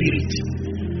be a spirit.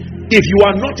 If you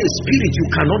are not a spirit, you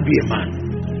cannot be a man.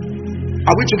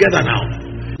 Are we together now?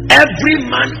 Every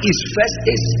man is first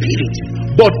a spirit,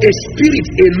 but a spirit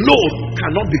alone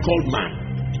cannot be called man.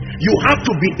 You have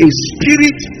to be a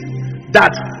spirit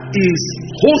that is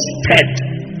hosted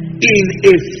in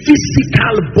a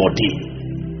physical body.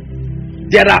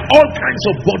 There are all kinds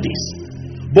of bodies,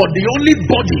 but the only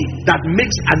body that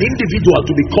makes an individual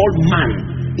to be called man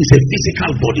is a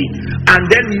physical body. And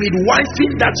then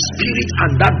midwifing that spirit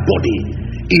and that body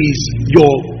is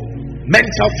your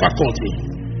mental faculty.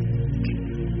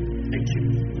 Thank you.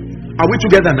 Are we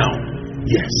together now?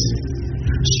 Yes.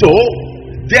 So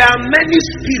there are many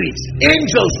spirits.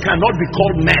 Angels cannot be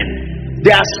called men.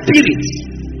 They are spirits,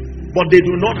 but they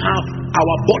do not have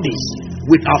our bodies.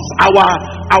 With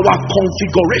our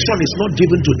configuration is not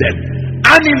given to them.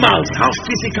 Animals have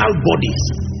physical bodies,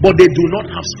 but they do not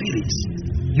have spirits.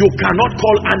 You cannot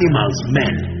call animals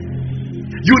men.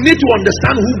 You need to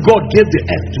understand who God gave the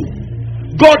earth to.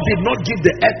 God did not give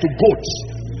the earth to goats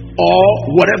or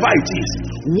whatever it is.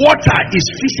 Water is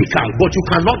physical, but you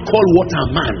cannot call water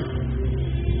man.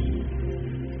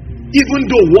 Even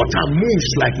though water moves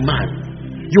like man,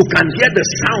 you can hear the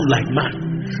sound like man.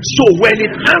 So when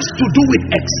it has to do with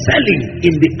excelling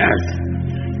in the earth,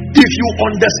 if you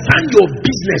understand your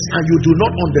business and you do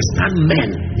not understand men,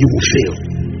 you will fail.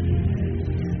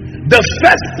 The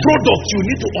first product you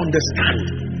need to understand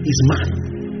is man.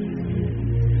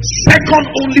 Second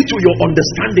only to your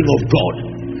understanding of God.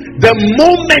 The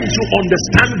moment you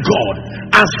understand God,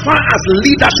 as far as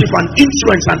leadership and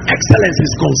influence and excellence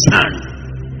is concerned,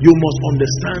 you must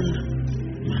understand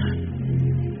man.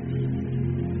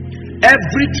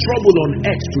 Every trouble on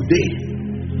earth today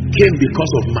came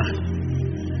because of man.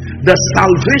 The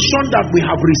salvation that we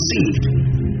have received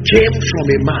came from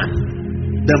a man,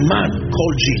 the man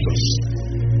called Jesus.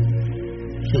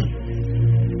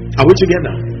 Are we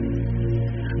together?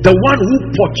 The one who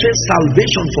purchased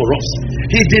salvation for us.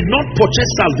 He did not purchase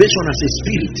salvation as a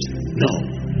spirit. No.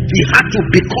 He had to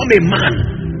become a man,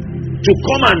 to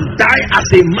come and die as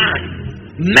a man,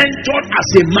 mentored as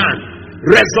a man,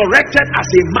 resurrected as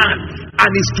a man, and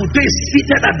is today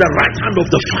seated at the right hand of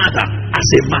the Father as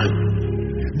a man.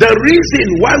 The reason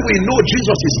why we know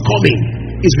Jesus is coming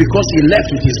is because he left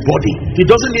with his body. He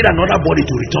doesn't need another body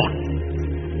to return.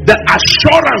 The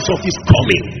assurance of his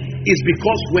coming is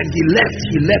because when he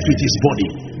left with his body.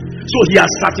 So he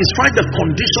has satisfied the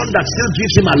condition that still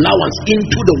gives him allowance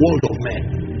into the world of men.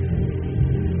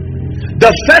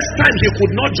 The first time he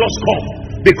could not just come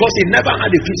because he never had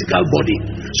a physical body.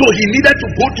 So he needed to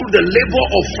go through the labor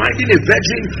of finding a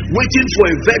virgin, waiting for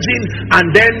a virgin, and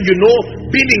then,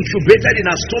 being incubated in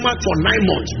her stomach for 9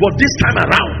 months. But this time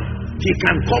around, he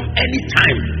can come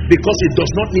anytime because he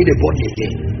does not need a body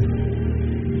again.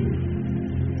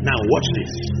 Now watch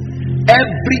this.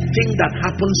 Everything that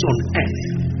happens on earth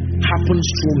happens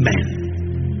through men.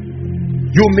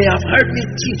 You may have heard me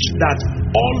teach that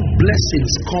all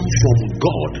blessings come from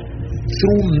God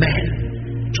through men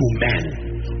to men.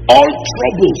 All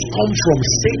troubles come from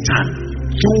Satan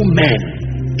through men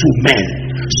to men.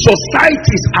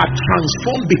 Societies are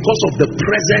transformed because of the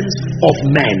presence of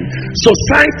men.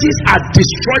 Societies are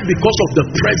destroyed because of the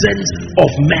presence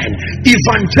of men.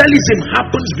 Evangelism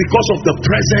happens because of the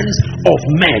presence of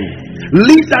men.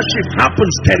 Leadership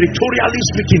happens, territorially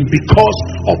speaking, because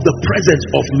of the presence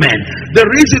of men. The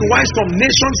reason why some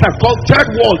nations are called third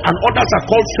world and others are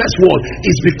called first world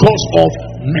is because of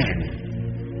men.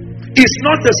 It's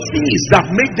not the seas that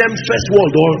make them first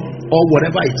world or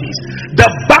whatever it is. The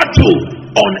battle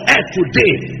on earth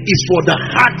today is for the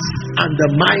hearts and the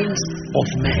minds of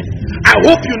men. I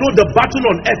hope you know the battle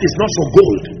on earth is not for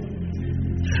gold.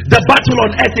 The battle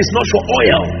on earth is not for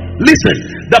oil. Listen,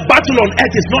 the battle on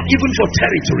earth is not even for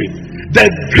territory. The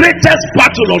greatest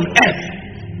battle on earth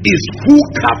is who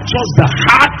captures the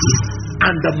hearts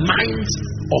and the minds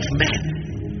of men.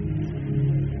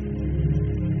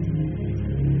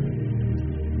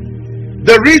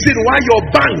 The reason why your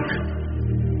bank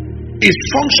is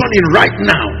functioning right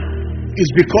now is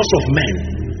because of men.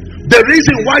 The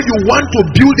reason why you want to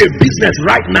build a business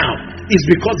right now is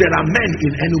because there are men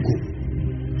in Enugu.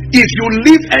 If you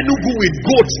leave Enugu with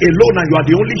goats alone and you are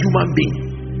the only human being,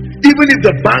 even if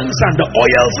the banks and the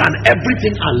oils and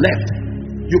everything are left,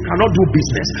 you cannot do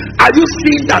business. Are you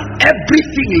seeing that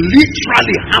everything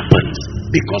literally happens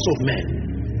because of men?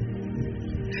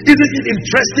 Isn't it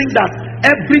interesting that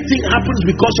everything happens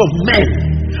because of men,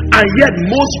 and yet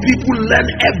most people learn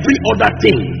every other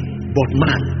thing but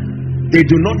man? They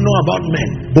do not know about men,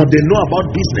 but they know about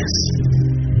business.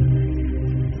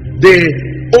 They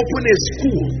open a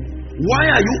school. Why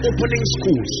are you opening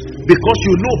schools? Because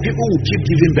you know people will keep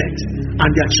giving birth and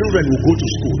their children will go to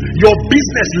school. Your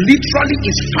business literally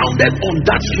is founded on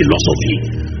that philosophy,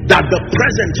 that the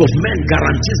presence of men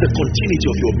guarantees the continuity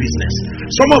of your business.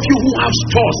 Some of you who have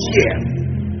stores here,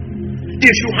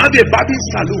 if you have a barbing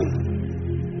salon,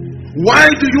 why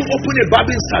do you open a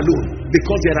barbing salon?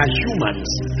 Because there are humans,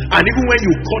 and even when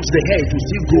you cut the hair, it will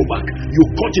still grow back. You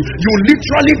cut it. You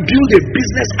literally build a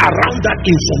business around that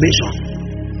information.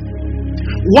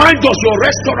 Why does your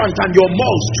restaurant and your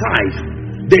malls thrive?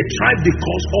 They thrive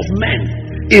because of men.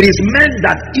 It is men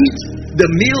that eat the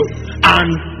meal and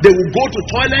they will go to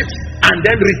toilet and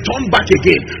then return back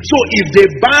again. So if they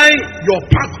buy your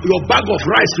bag of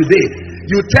rice today,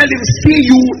 you tell him, see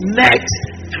you next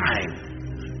time.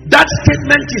 That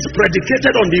statement is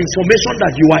predicated on the information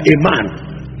that you are a man.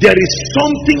 There is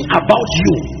something about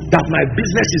you that my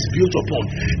business is built upon.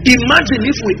 Imagine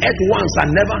if we ate once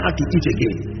and never had to eat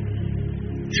again.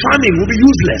 Farming will be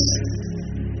useless.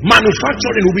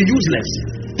 Manufacturing will be useless.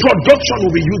 Production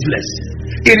will be useless.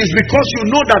 It is because you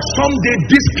know that someday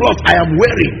this cloth I am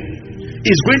wearing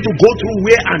is going to go through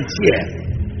wear and tear.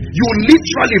 You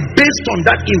literally, based on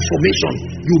that information,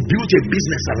 you build a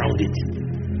business around it.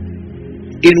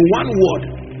 In one word,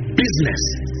 business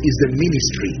is the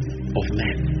ministry of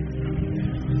men.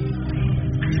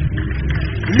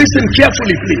 Listen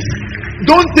carefully, please.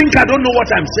 Don't think I don't know what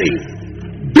I'm saying.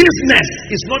 Business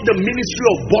is not the ministry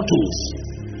of bottles.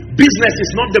 Business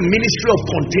is not the ministry of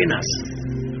containers.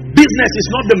 Business is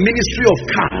not the ministry of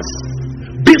cars.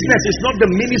 Business is not the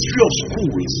ministry of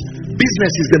schools.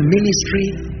 Business is the ministry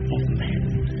of men.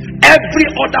 Every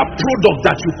other product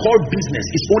that you call business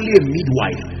is only a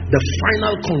midwife. The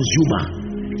final consumer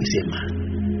is a man.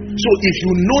 So if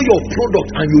you know your product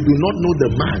and you do not know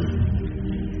the man,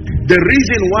 the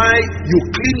reason why you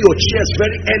clean your chairs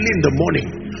very early in the morning,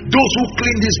 those who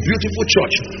clean this beautiful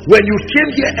church, when you came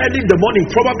here early in the morning,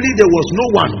 probably there was no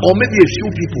one or maybe a few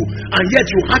people, and yet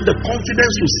you had the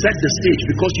confidence to set the stage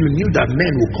because you knew that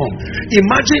men will come.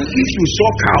 Imagine if you saw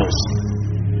cows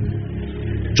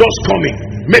just coming,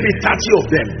 maybe 30 of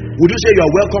them. Would you say you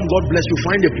are welcome, God bless you,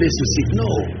 find a place to sit?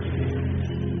 No.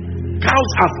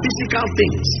 Cows are physical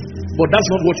things, but that's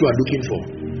not what you are looking for.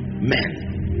 Men.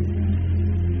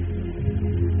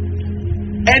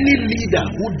 Any leader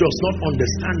who does not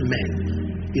understand men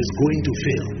is going to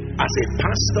fail. As a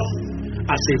pastor,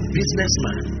 as a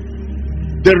businessman.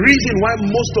 The reason why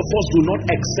most of us do not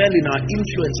excel in our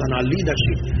influence and our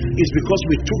leadership is because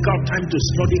we took our time to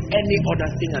study any other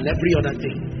thing and every other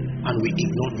thing, and we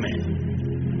ignored men.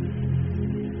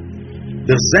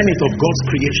 The zenith of God's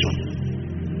creation.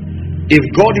 If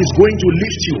God is going to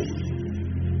lift you,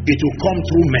 it will come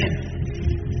through men.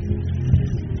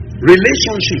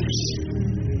 Relationships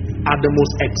are the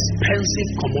most expensive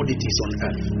commodities on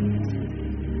earth.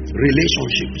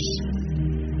 Relationships.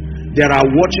 There are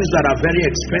watches that are very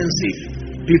expensive.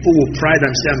 People will pride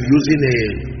and say, I'm using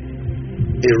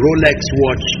a Rolex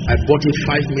watch. I bought it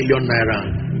 5 million naira.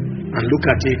 And look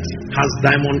at it, has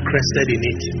diamond crested in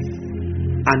it.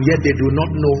 And yet they do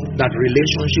not know that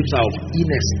relationships are of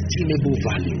inestimable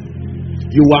value.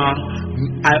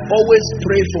 I always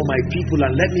pray for my people,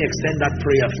 and let me extend that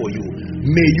prayer for you.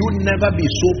 May you never be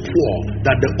so poor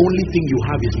that the only thing you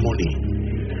have is money.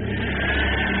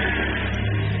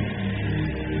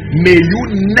 May you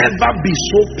never be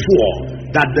so poor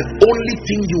that the only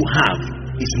thing you have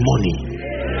is money.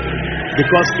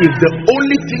 Because if the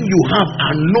only thing you have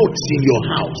are notes in your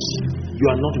house, you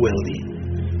are not wealthy.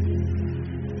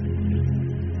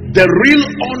 The real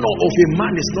honor of a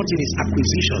man is not in his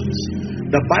acquisitions.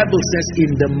 The Bible says,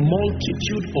 in the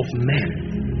multitude of men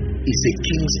is a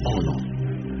king's honor.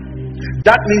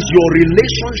 That means your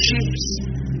relationships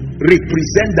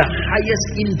represent the highest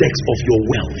index of your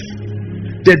wealth.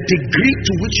 The degree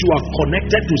to which you are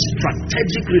connected to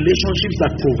strategic relationships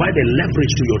that provide a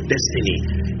leverage to your destiny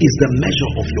is the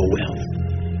measure of your wealth.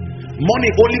 Money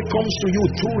only comes to you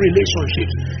through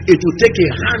relationships. It will take a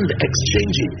hand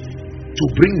exchanging to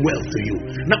bring wealth to you.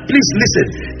 Now please listen,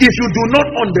 if you do not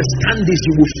understand this,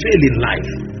 you will fail in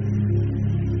life.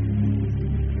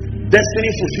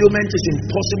 Destiny fulfillment is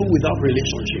impossible without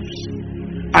relationships.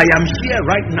 I am here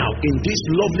right now in this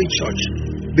lovely church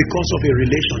because of a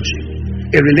relationship.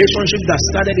 A relationship that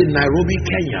started in Nairobi,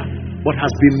 Kenya, but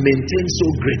has been maintained so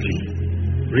greatly.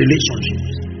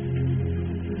 Relationships.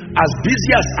 As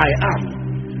busy as I am,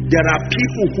 there are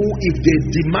people who, if they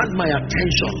demand my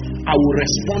attention, I will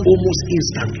respond almost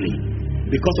instantly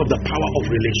because of the power of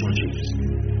relationships.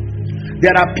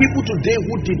 There are people today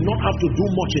who did not have to do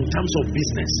much in terms of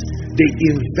business. They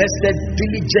invested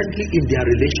diligently in their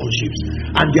relationships.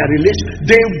 And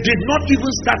they did not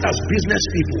even start as business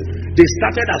people. They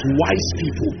started as wise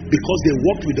people because they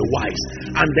worked with the wise.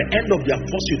 And the end of their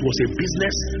pursuit was a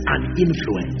business and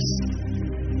influence.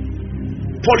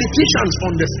 Politicians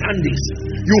understand this.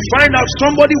 You find out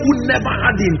somebody who never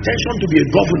had the intention to be a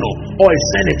governor or a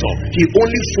senator. He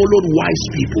only followed wise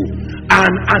people.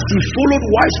 And as he followed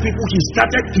wise people, he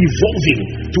started evolving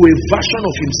to a version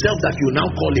of himself that you now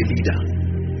call a leader.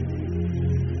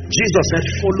 Jesus said,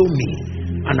 follow me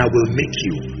and I will make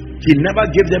you. He never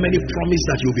gave them any promise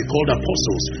that you'll be called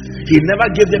apostles. He never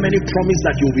gave them any promise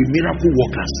that you'll be miracle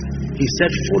workers. He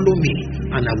said, follow me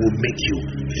and I will make you.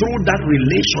 Through that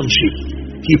relationship,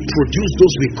 he produced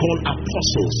those we call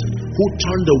apostles who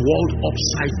turned the world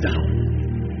upside down.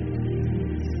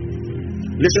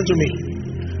 Listen to me.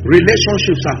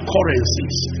 Relationships are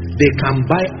currencies. They can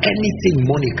buy anything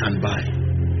money can buy.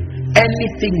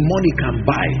 Anything money can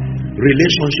buy,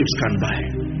 relationships can buy.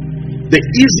 The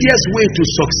easiest way to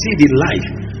succeed in life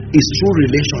is through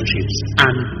relationships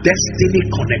and destiny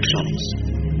connections.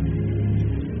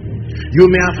 You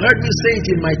may have heard me say it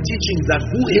in my teachings that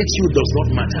who hates you does not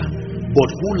matter, but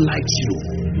who likes you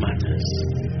matters.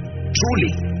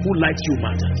 Truly, who likes you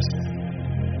matters.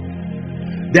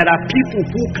 There are people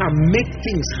who can make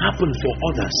things happen for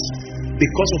others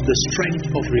because of the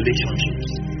strength of relationships.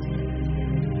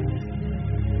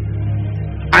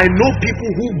 I know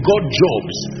people who got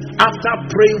jobs after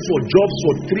praying for jobs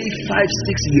for 3, 5,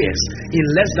 6 years. In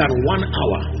less than 1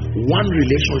 hour, one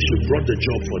relationship brought the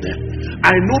job for them.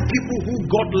 I know people who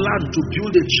got land to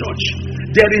build a church.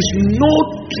 There is no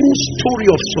true story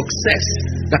of success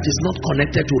that is not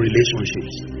connected to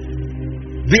relationships.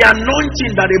 The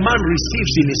anointing that a man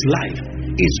receives in his life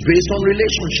is based on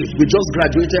relationships. We just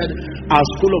graduated our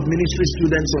School of Ministry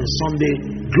students on Sunday.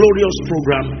 Glorious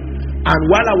program. And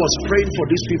while I was praying for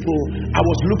these people, I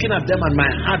was looking at them and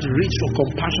my heart reached for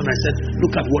compassion. I said,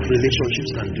 look at what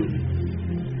relationships can do.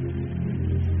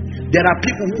 There are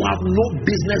people who have no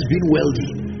business being wealthy,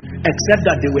 except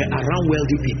that they were around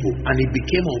wealthy people, and it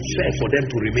became unfair for them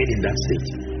to remain in that state.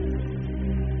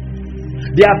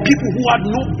 There are people who had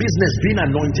no business being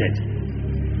anointed,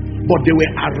 but they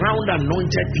were around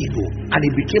anointed people, and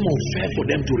it became unfair for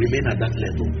them to remain at that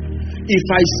level. If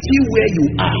I see where you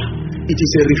are, it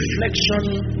is a reflection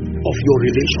of your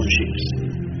relationships.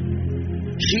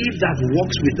 He that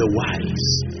walks with the wise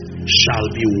shall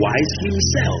be wise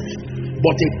himself,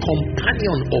 but a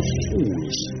companion of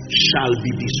fools shall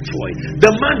be destroyed. The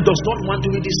man does not want to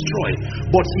be destroyed,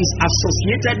 but is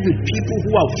associated with people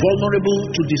who are vulnerable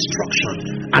to destruction,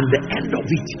 and the end of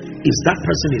it is that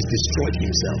person is destroyed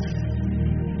himself.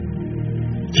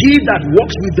 He that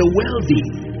walks with the wealthy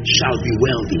shall be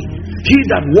wealthy. He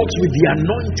that walks with the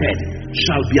anointed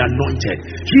shall be anointed.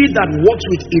 He that walks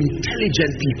with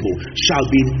intelligent people shall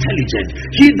be intelligent.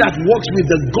 He that walks with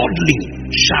the godly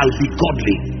shall be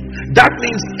godly. That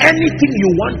means anything you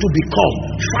want to become,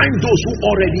 find those who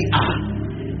already are.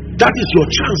 That is your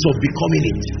chance of becoming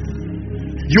it.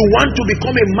 You want to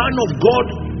become a man of God,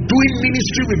 doing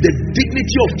ministry with the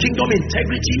dignity of kingdom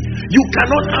integrity. You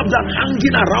cannot have that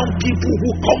hanging around people who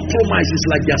compromise is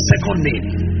like their second name.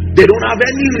 They don't have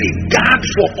any regard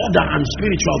for other and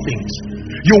spiritual things.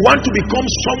 You want to become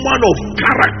someone of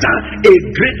character, a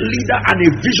great leader and a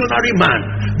visionary man.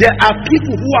 There are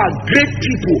people who are great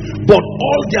people, but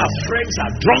all their friends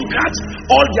are drunkards,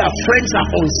 all their friends are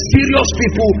unserious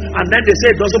people, and then they say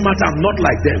it doesn't matter, I'm not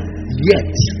like them.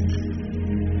 Yet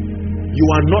you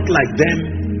are not like them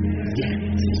yet.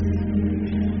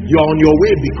 You are on your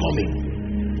way becoming.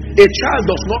 A child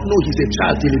does not know he's a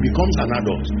child till he becomes an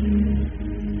adult.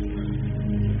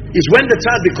 It's when the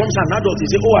child becomes an adult, he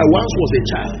says, oh, I once was a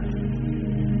child.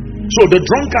 So the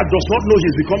drunkard does not know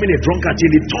he's becoming a drunkard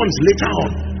till he turns later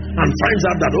on and finds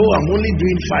out that, oh, I'm only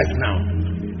doing 5 now.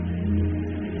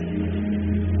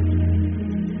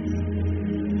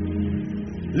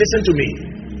 Listen to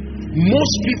me.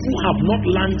 Most people have not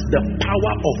learned the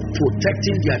power of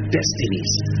protecting their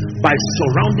destinies by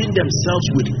surrounding themselves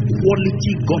with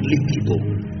quality godly people.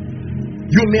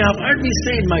 You may have heard me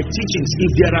say in my teachings,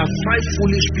 if there are 5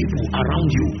 foolish people around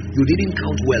you, you didn't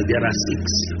count well, there are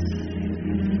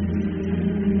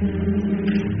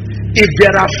 6. If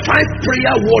there are 5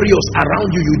 prayer warriors around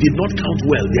you, you did not count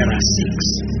well, there are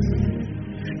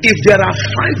 6. If there are 5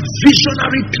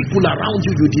 visionary people around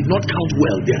you, you did not count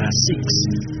well, there are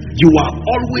 6. You are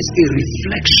always a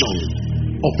reflection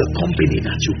of the company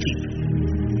that you keep.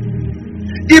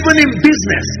 Even in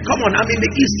business, come on, I'm in the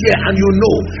East here, and you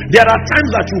know, there are times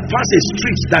that you pass a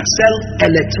street that sell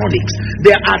electronics.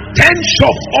 There are 10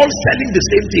 shops all selling the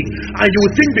same thing, and you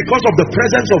will think because of the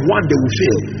presence of one they will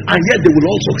fail, and yet they will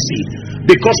all succeed.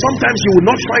 Because sometimes you will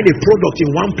not find a product in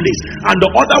one place, and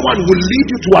the other one will lead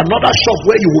you to another shop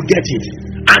where you will get it,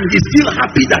 and he's still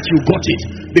happy that you got it,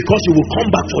 because you will come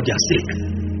back for their sake.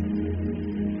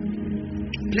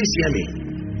 Please hear me.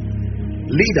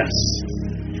 Leaders,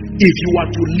 if you are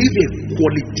to live a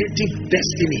qualitative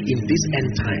destiny in this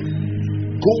end time,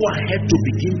 go ahead to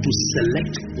begin to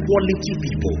select quality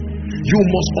people. You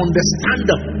must understand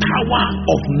the power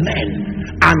of men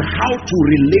and how to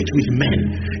relate with men.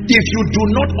 If you do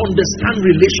not understand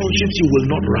relationships, you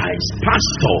will not rise.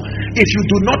 Pastor, if you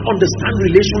do not understand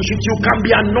relationships, you can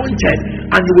be anointed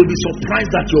and you will be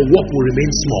surprised that your work will remain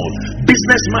small.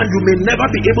 Businessman, you may never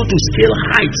be able to scale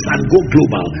heights and go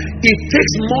global. It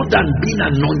takes more than being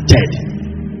anointed.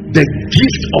 The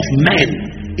gift of men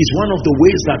is one of the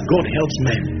ways that God helps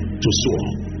men to soar.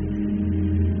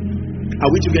 Are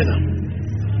we together?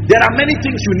 There are many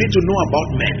things you need to know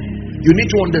about men. You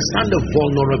need to understand the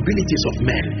vulnerabilities of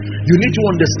men. You need to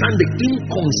understand the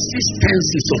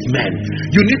inconsistencies of men.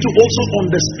 You need to also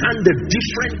understand the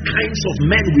different kinds of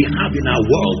men we have in our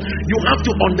world. You have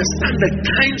to understand the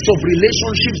kinds of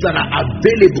relationships that are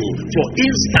available. For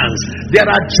instance, there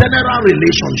are general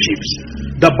relationships.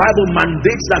 The Bible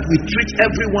mandates that we treat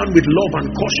everyone with love and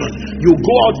caution. You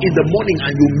go out in the morning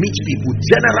and you meet people.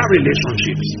 General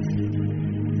relationships.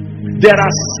 There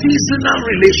are seasonal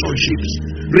relationships.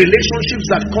 Relationships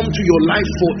that come to your life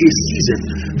for a season.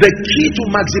 The key to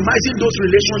maximizing those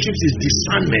relationships is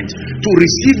discernment, to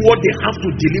receive what they have to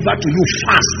deliver to you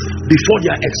fast before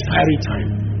their expiry time.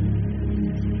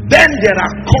 Then there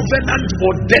are covenant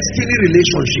or destiny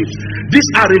relationships. These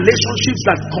are relationships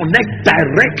that connect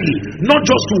directly, not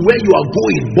just to where you are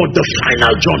going, but the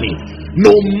final journey.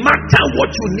 No matter what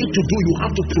you need to do, you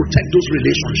have to protect those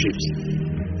relationships.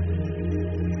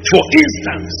 For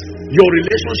instance, your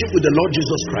relationship with the Lord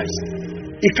Jesus Christ,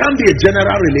 it can be a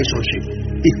general relationship.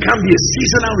 It can be a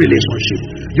seasonal relationship.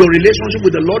 Your relationship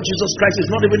with the Lord Jesus Christ is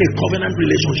not even a covenant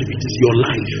relationship. It is your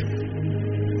life.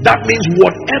 That means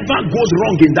whatever goes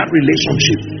wrong in that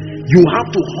relationship, you have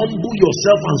to humble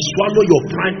yourself and swallow your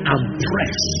pride and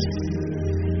press.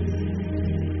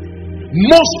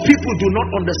 Most people do not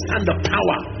understand the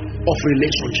power of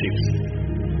relationships.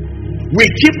 We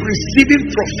keep receiving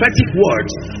prophetic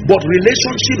words, but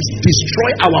relationships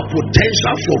destroy our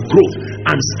potential for growth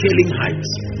and scaling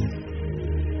heights.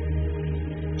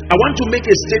 I want to make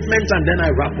a statement and then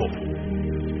I wrap up.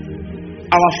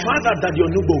 Our father, Daddy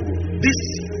Onubogu, this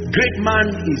great man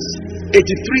is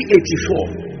 83,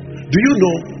 84. Do you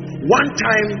know, one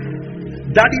time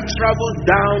Daddy traveled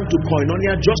down to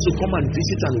Koinonia just to come and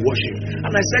visit and worship.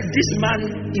 And I said, this man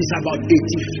is about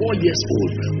 84 years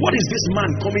old. What is this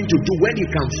man coming to do when he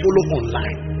can follow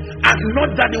online? And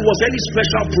not that it was any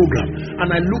special program. And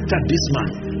I looked at this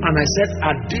man and I said,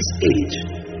 at this age,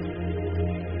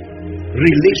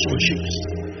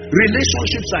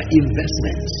 relationships are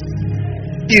investments.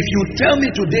 If you tell me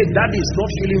today Daddy is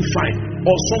not feeling fine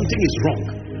or something is wrong,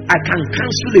 I can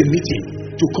cancel a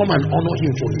meeting to come and honor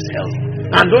him for his health.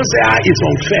 And don't say, it's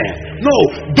unfair. No,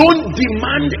 don't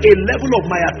demand a level of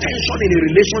my attention in a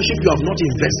relationship you have not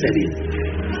invested in.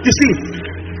 You see,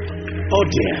 oh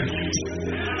dear.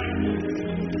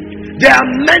 There are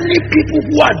many people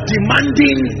who are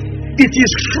demanding. It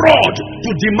is fraud to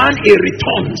demand a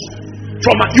return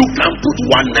from you can't put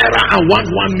 1 naira and want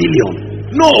 1 million.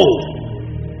 No.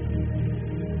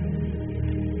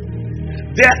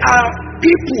 There are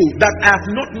people that have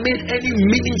not made any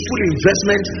meaningful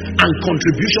investment and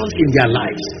contributions in their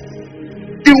lives.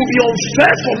 It will be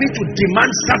unfair for me to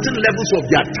demand certain levels of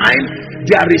their time,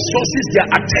 their resources, their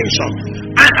attention.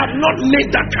 I have not made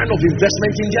that kind of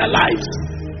investment in their lives.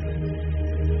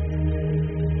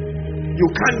 You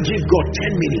can't give God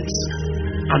 10 minutes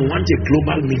and want a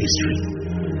global ministry.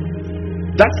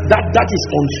 That is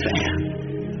unfair.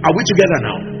 Are we together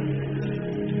now?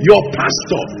 Your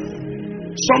pastor,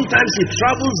 sometimes he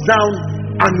travels down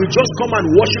and we just come and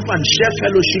worship and share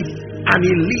fellowship, and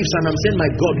he leaves, and I'm saying,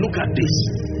 my God, look at this.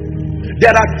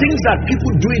 There are things that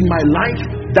people do in my life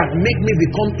that make me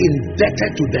become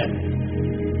indebted to them.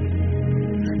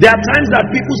 There are times that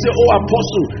people say, oh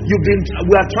apostle,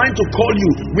 we are trying to call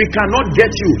you, we cannot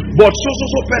get you, but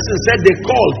so person said they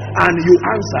called and you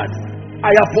answered.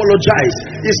 I apologize.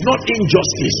 It's not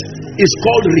injustice, it's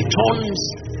called returns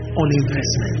on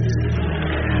investment.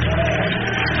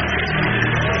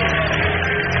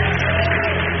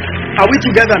 Are we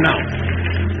together now?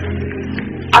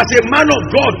 As a man of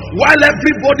God, while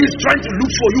everybody is trying to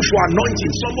look for you for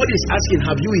anointing, somebody is asking,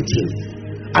 have you eaten?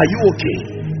 Are you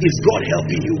okay? Is God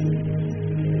helping you?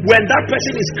 When that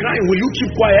person is crying, will you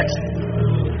keep quiet?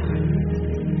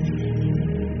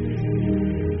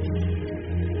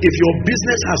 If your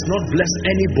business has not blessed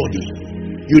anybody,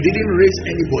 you didn't raise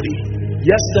anybody.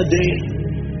 Yesterday,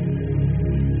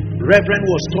 Reverend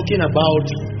was talking about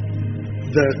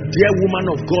the dear woman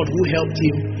of God who helped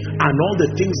him and all the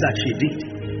things that she did.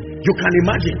 You can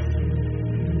imagine,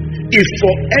 if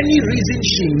for any reason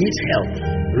she needs help,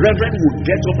 Reverend would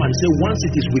get up and say, once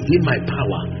it is within my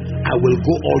power, I will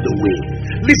go all the way.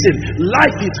 Listen,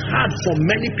 life is hard for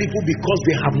many people because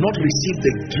they have not received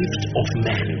the gift of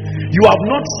man. You have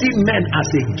not seen men as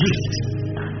a gift.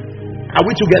 Are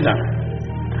we together?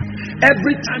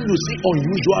 Every time you see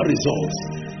unusual results,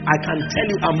 I can tell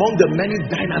you among the many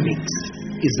dynamics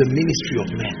is the ministry of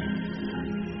men.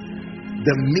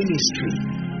 The ministry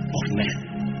of men.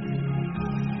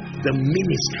 The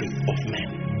ministry of men.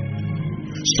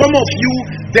 Some of you,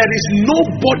 there is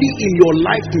nobody in your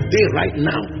life today right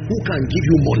now who can give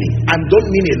you money. I don't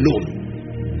mean a loan.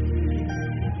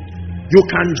 You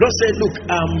can just say, look,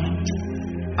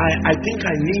 I think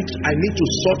I need to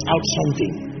sort out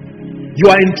something. You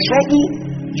are in trouble,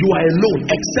 you are alone,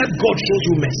 except God shows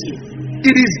you mercy.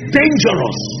 It is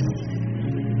dangerous.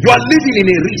 You are living in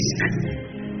a risk.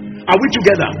 Are we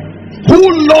together? Who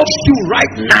loves you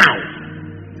right now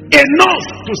enough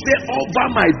to say, over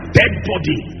my dead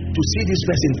body to see this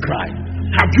person cry?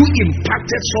 Have you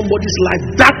impacted somebody's life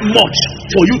that much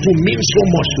for you to mean so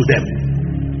much to them?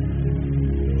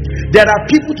 There are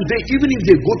people today, even if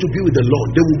they go to be with the Lord,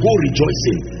 they will go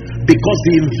rejoicing because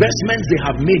the investments they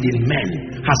have made in men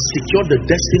has secured the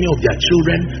destiny of their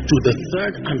children to the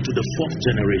 3rd and to the 4th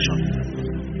generation.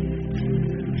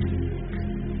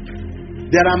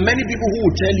 There are many people who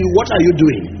will tell you, what are you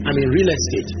doing? I'm in real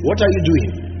estate. What are you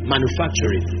doing?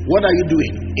 Manufacturing. What are you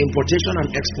doing? Importation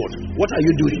and export. What are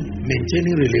you doing?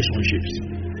 Maintaining relationships.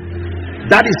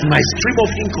 That is my stream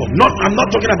of income. I'm not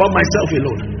talking about myself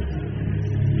alone.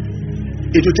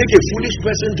 It will take a foolish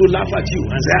person to laugh at you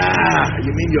and say,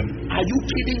 you mean are you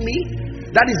kidding me?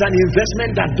 That is an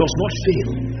investment that does not fail.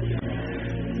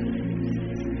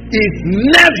 It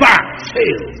never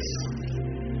fails.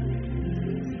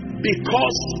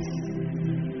 Because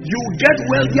you get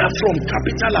wealthier from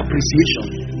capital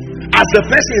appreciation. As the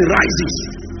person rises,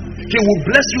 he will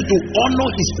bless you to honor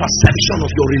his perception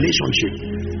of your relationship.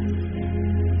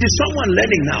 Is someone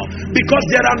learning now? Because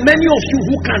there are many of you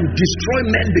who can destroy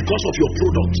men because of your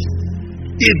products.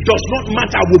 It does not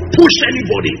matter. I will push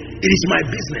anybody. It is my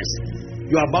business.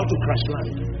 You are about to crash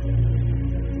land.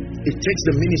 It takes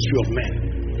the ministry of men.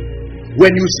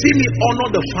 When you see me honor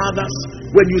the fathers,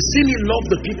 when you see me love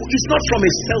the people, it's not from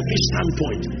a selfish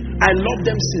standpoint. I love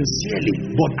them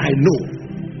sincerely, but I know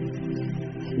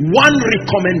one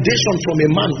recommendation from a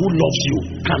man who loves you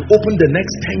can open the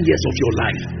next 10 years of your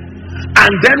life.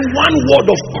 And then one word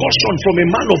of caution from a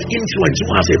man of influence who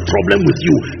has a problem with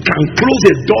you can close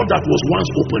a door that was once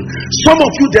open. Some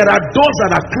of you, there are doors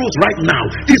that are closed right now.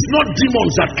 It's not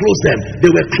demons that closed them.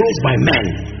 They were closed by men.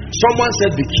 Someone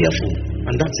said, be careful.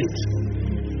 And that's it.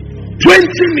 20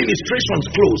 ministrations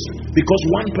closed because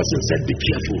one person said, be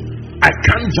careful. I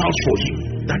can't vouch for you.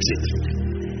 That's it.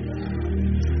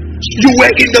 You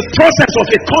were in the process of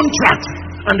a contract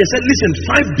And they said, listen,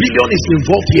 5 billion is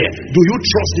involved here. Do you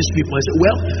trust these people? I said,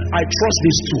 well, I trust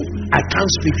these two. I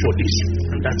can't speak for this.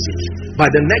 And that's it. By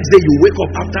the next day, you wake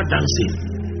up after dancing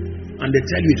and they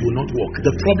tell you it will not work.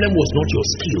 The problem was not your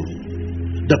skill.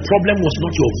 The problem was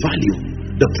not your value.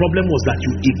 The problem was that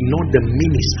you ignored the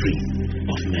ministry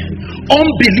of men.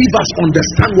 Unbelievers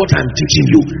understand what I'm teaching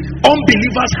you.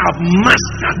 Unbelievers have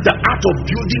mastered the art of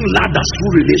building ladders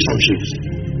through relationships.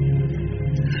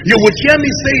 You would hear me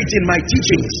say it in my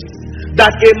teachings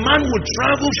that a man would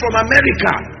travel from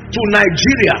America to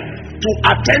Nigeria to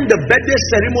attend the birthday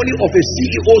ceremony of a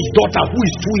CEO's daughter who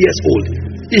is 2 years old.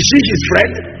 Is she his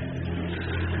friend?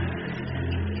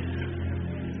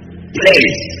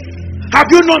 Please, have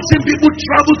you not seen people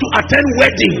travel to attend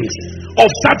weddings of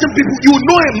certain people? You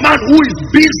know a man who is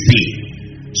busy,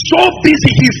 so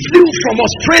busy he flew from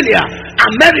Australia,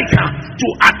 America to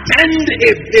attend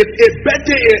a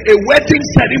birthday, a wedding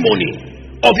ceremony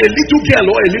of a little girl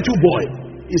or a little boy.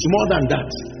 It's more than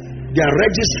that. They are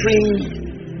registering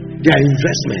their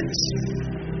investments.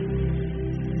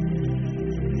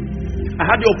 I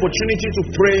had the opportunity to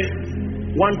pray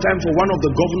one time for one of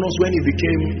the governors when he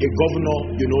became a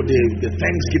governor, you know, the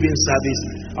Thanksgiving service.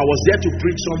 I was there to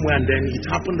preach somewhere, and then it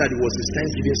happened that it was his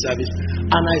Thanksgiving service,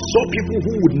 and I saw people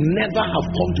who would never have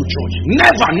come to church,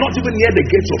 never, not even near the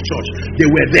gates of church. They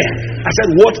were there. I said,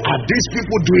 what are these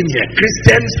people doing here?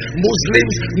 Christians,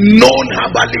 Muslims, known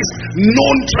herbalists,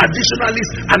 known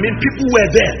traditionalists. I mean, people were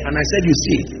there. And I said, you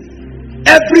see,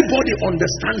 everybody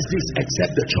understands this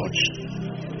except the church.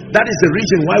 That is the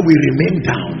reason why we remain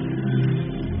down.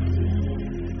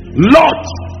 Lord,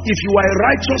 if you are a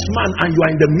righteous man and you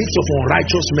are in the midst of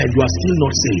unrighteous men, you are still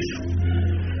not safe.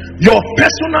 Your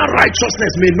personal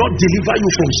righteousness may not deliver you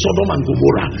from Sodom and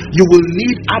Gomorrah. You will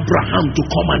need Abraham to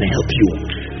come and help you.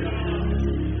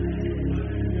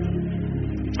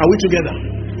 Are we together?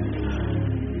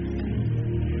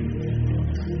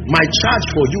 My charge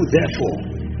for you, therefore,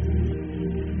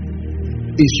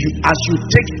 is as you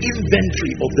take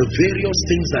inventory of the various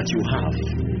things that you have,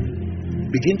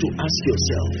 begin to ask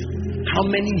yourself, how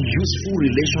many useful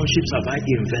relationships have I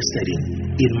invested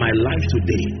in my life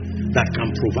today that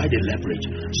can provide a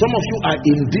leverage? Some of you are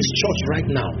in this church right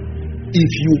now.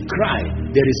 If you cry,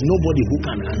 there is nobody who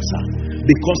can answer,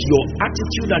 because your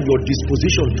attitude and your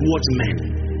disposition towards men,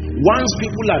 once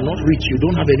people are not rich, you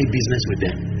don't have any business with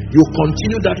them. You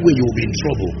continue that way, you will be in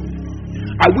trouble.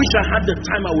 I wish I had the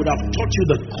time. I would have taught you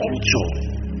the culture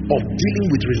of dealing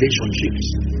with relationships.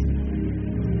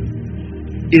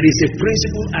 It is a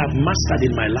principle I have mastered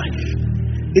in my life.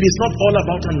 It is not all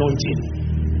about anointing.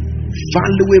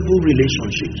 Valuable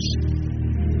relationships.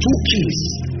 2 keys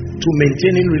to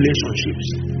maintaining relationships.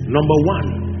 Number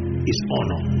 1 is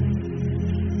honor.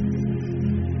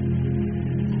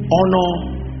 Honor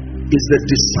is the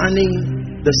discerning,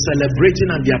 the celebrating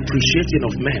and the appreciating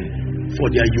of men for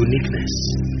their uniqueness.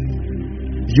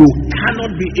 You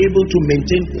cannot be able to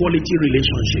maintain quality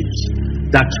relationships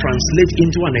that translate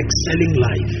into an excelling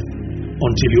life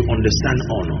until you understand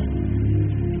honor.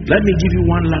 Let me give you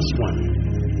one last one.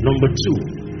 Number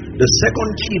 2, the second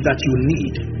key that you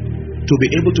need to be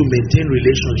able to maintain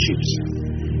relationships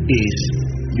is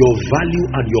your value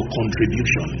and your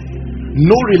contribution.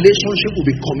 No relationship will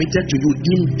be committed to you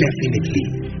indefinitely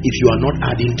if you are not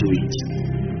adding to it.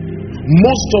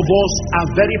 Most of us are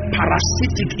very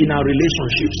parasitic in our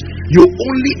relationships. You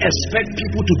only expect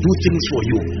people to do things for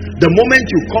you. The moment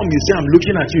you come, you say, I'm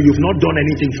looking at you, you've not done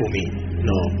anything for me.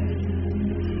 No.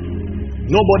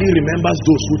 Nobody remembers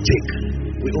those who take.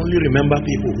 We only remember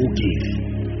people who give.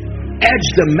 Edge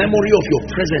the memory of your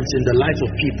presence in the life of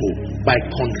people by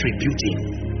contributing.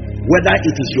 Whether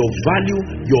it is your value,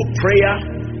 your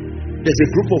prayer. There's a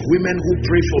group of women who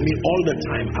pray for me all the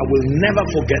time. I will never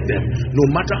forget them, no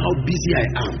matter how busy I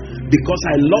am, because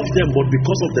I love them, but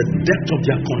because of the depth of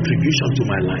their contribution to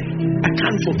my life, I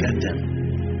can't forget them.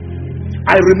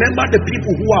 I remember the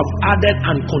people who have added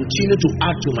and continue to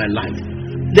add to my life.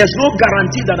 There's no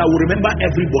guarantee that I will remember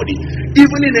everybody.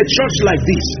 Even in a church like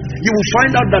this, you will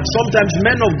find out that sometimes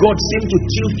men of God seem to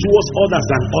tilt towards others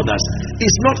than others.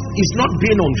 It's not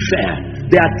being unfair.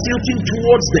 They are tilting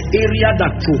towards the area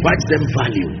that provides them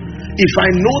value. If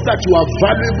I know that you are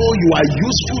valuable, you are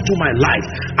useful to my life,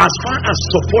 as far as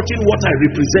supporting what I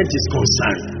represent is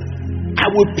concerned, I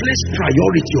will place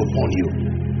priority upon you.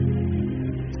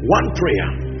 One prayer: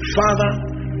 Father,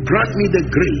 grant me the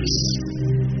grace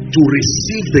to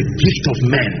receive the gift of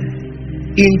men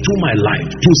into my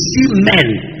life, to see men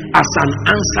as an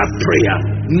answered prayer,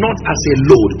 not as a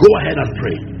load. Go ahead and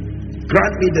pray.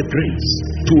 Grant me the grace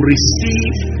to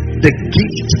receive the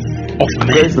gift of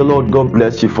men. Praise the Lord. God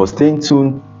bless you for staying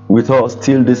tuned with us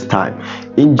till this time.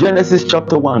 In Genesis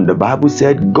chapter 1, the Bible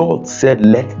said, God said,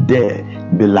 let there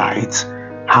be light.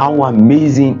 How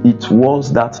amazing it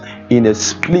was that in a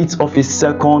split of a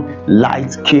second,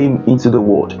 light came into the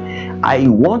world. I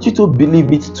want you to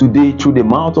believe it today through the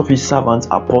mouth of his servant,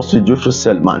 Apostle Joshua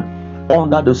Selman,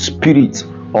 under the Spirit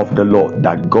of the Lord,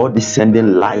 that God is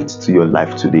sending light to your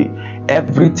life today.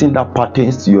 Everything that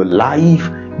pertains to your life,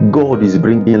 God is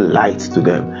bringing light to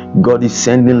them. God is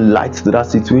sending light to that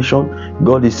situation.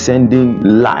 God is sending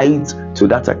light to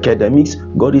that academics.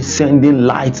 God is sending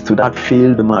light to that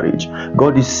failed marriage.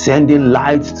 God is sending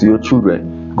light to your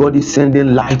children. God is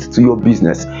sending light to your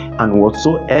business. And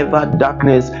whatsoever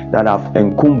darkness that have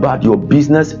encumbered your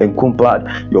business,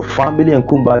 encumbered your family,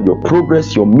 encumbered your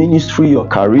progress, your ministry, your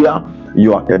career,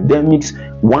 your academics,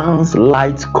 once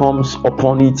light comes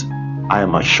upon it, I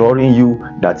am assuring you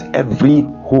that every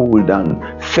hold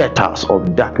and fetters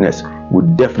of darkness will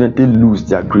definitely lose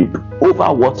their grip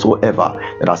over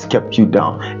whatsoever that has kept you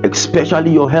down,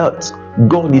 especially your health.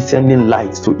 God is sending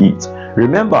light to it.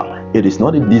 Remember, it is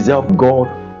not the desire of God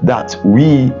that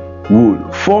we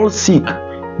will fall sick,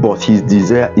 but his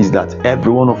desire is that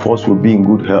every one of us will be in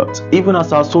good health, even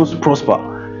as our souls prosper.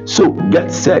 So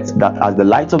get set that as the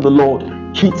light of the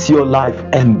Lord hits your life,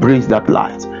 embrace that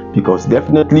light, because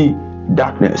definitely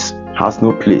darkness has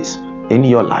no place in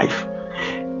your life.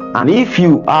 And if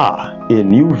you are a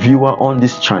new viewer on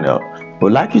this channel, I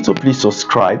would like you to please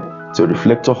subscribe to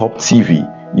Reflector Hub TV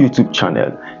YouTube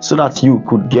channel so that you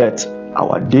could get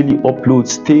our daily uploads,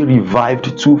 stay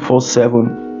revived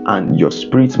 247, and your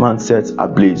spirit man sets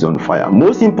ablaze on fire.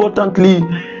 Most importantly,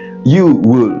 you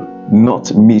will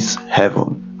not miss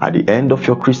heaven at the end of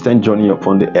your Christian journey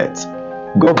upon the earth.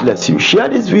 God bless you. Share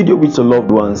this video with your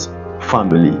loved ones,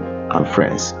 family, and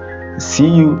friends. See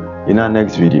you in our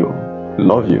next video.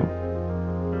 Love you.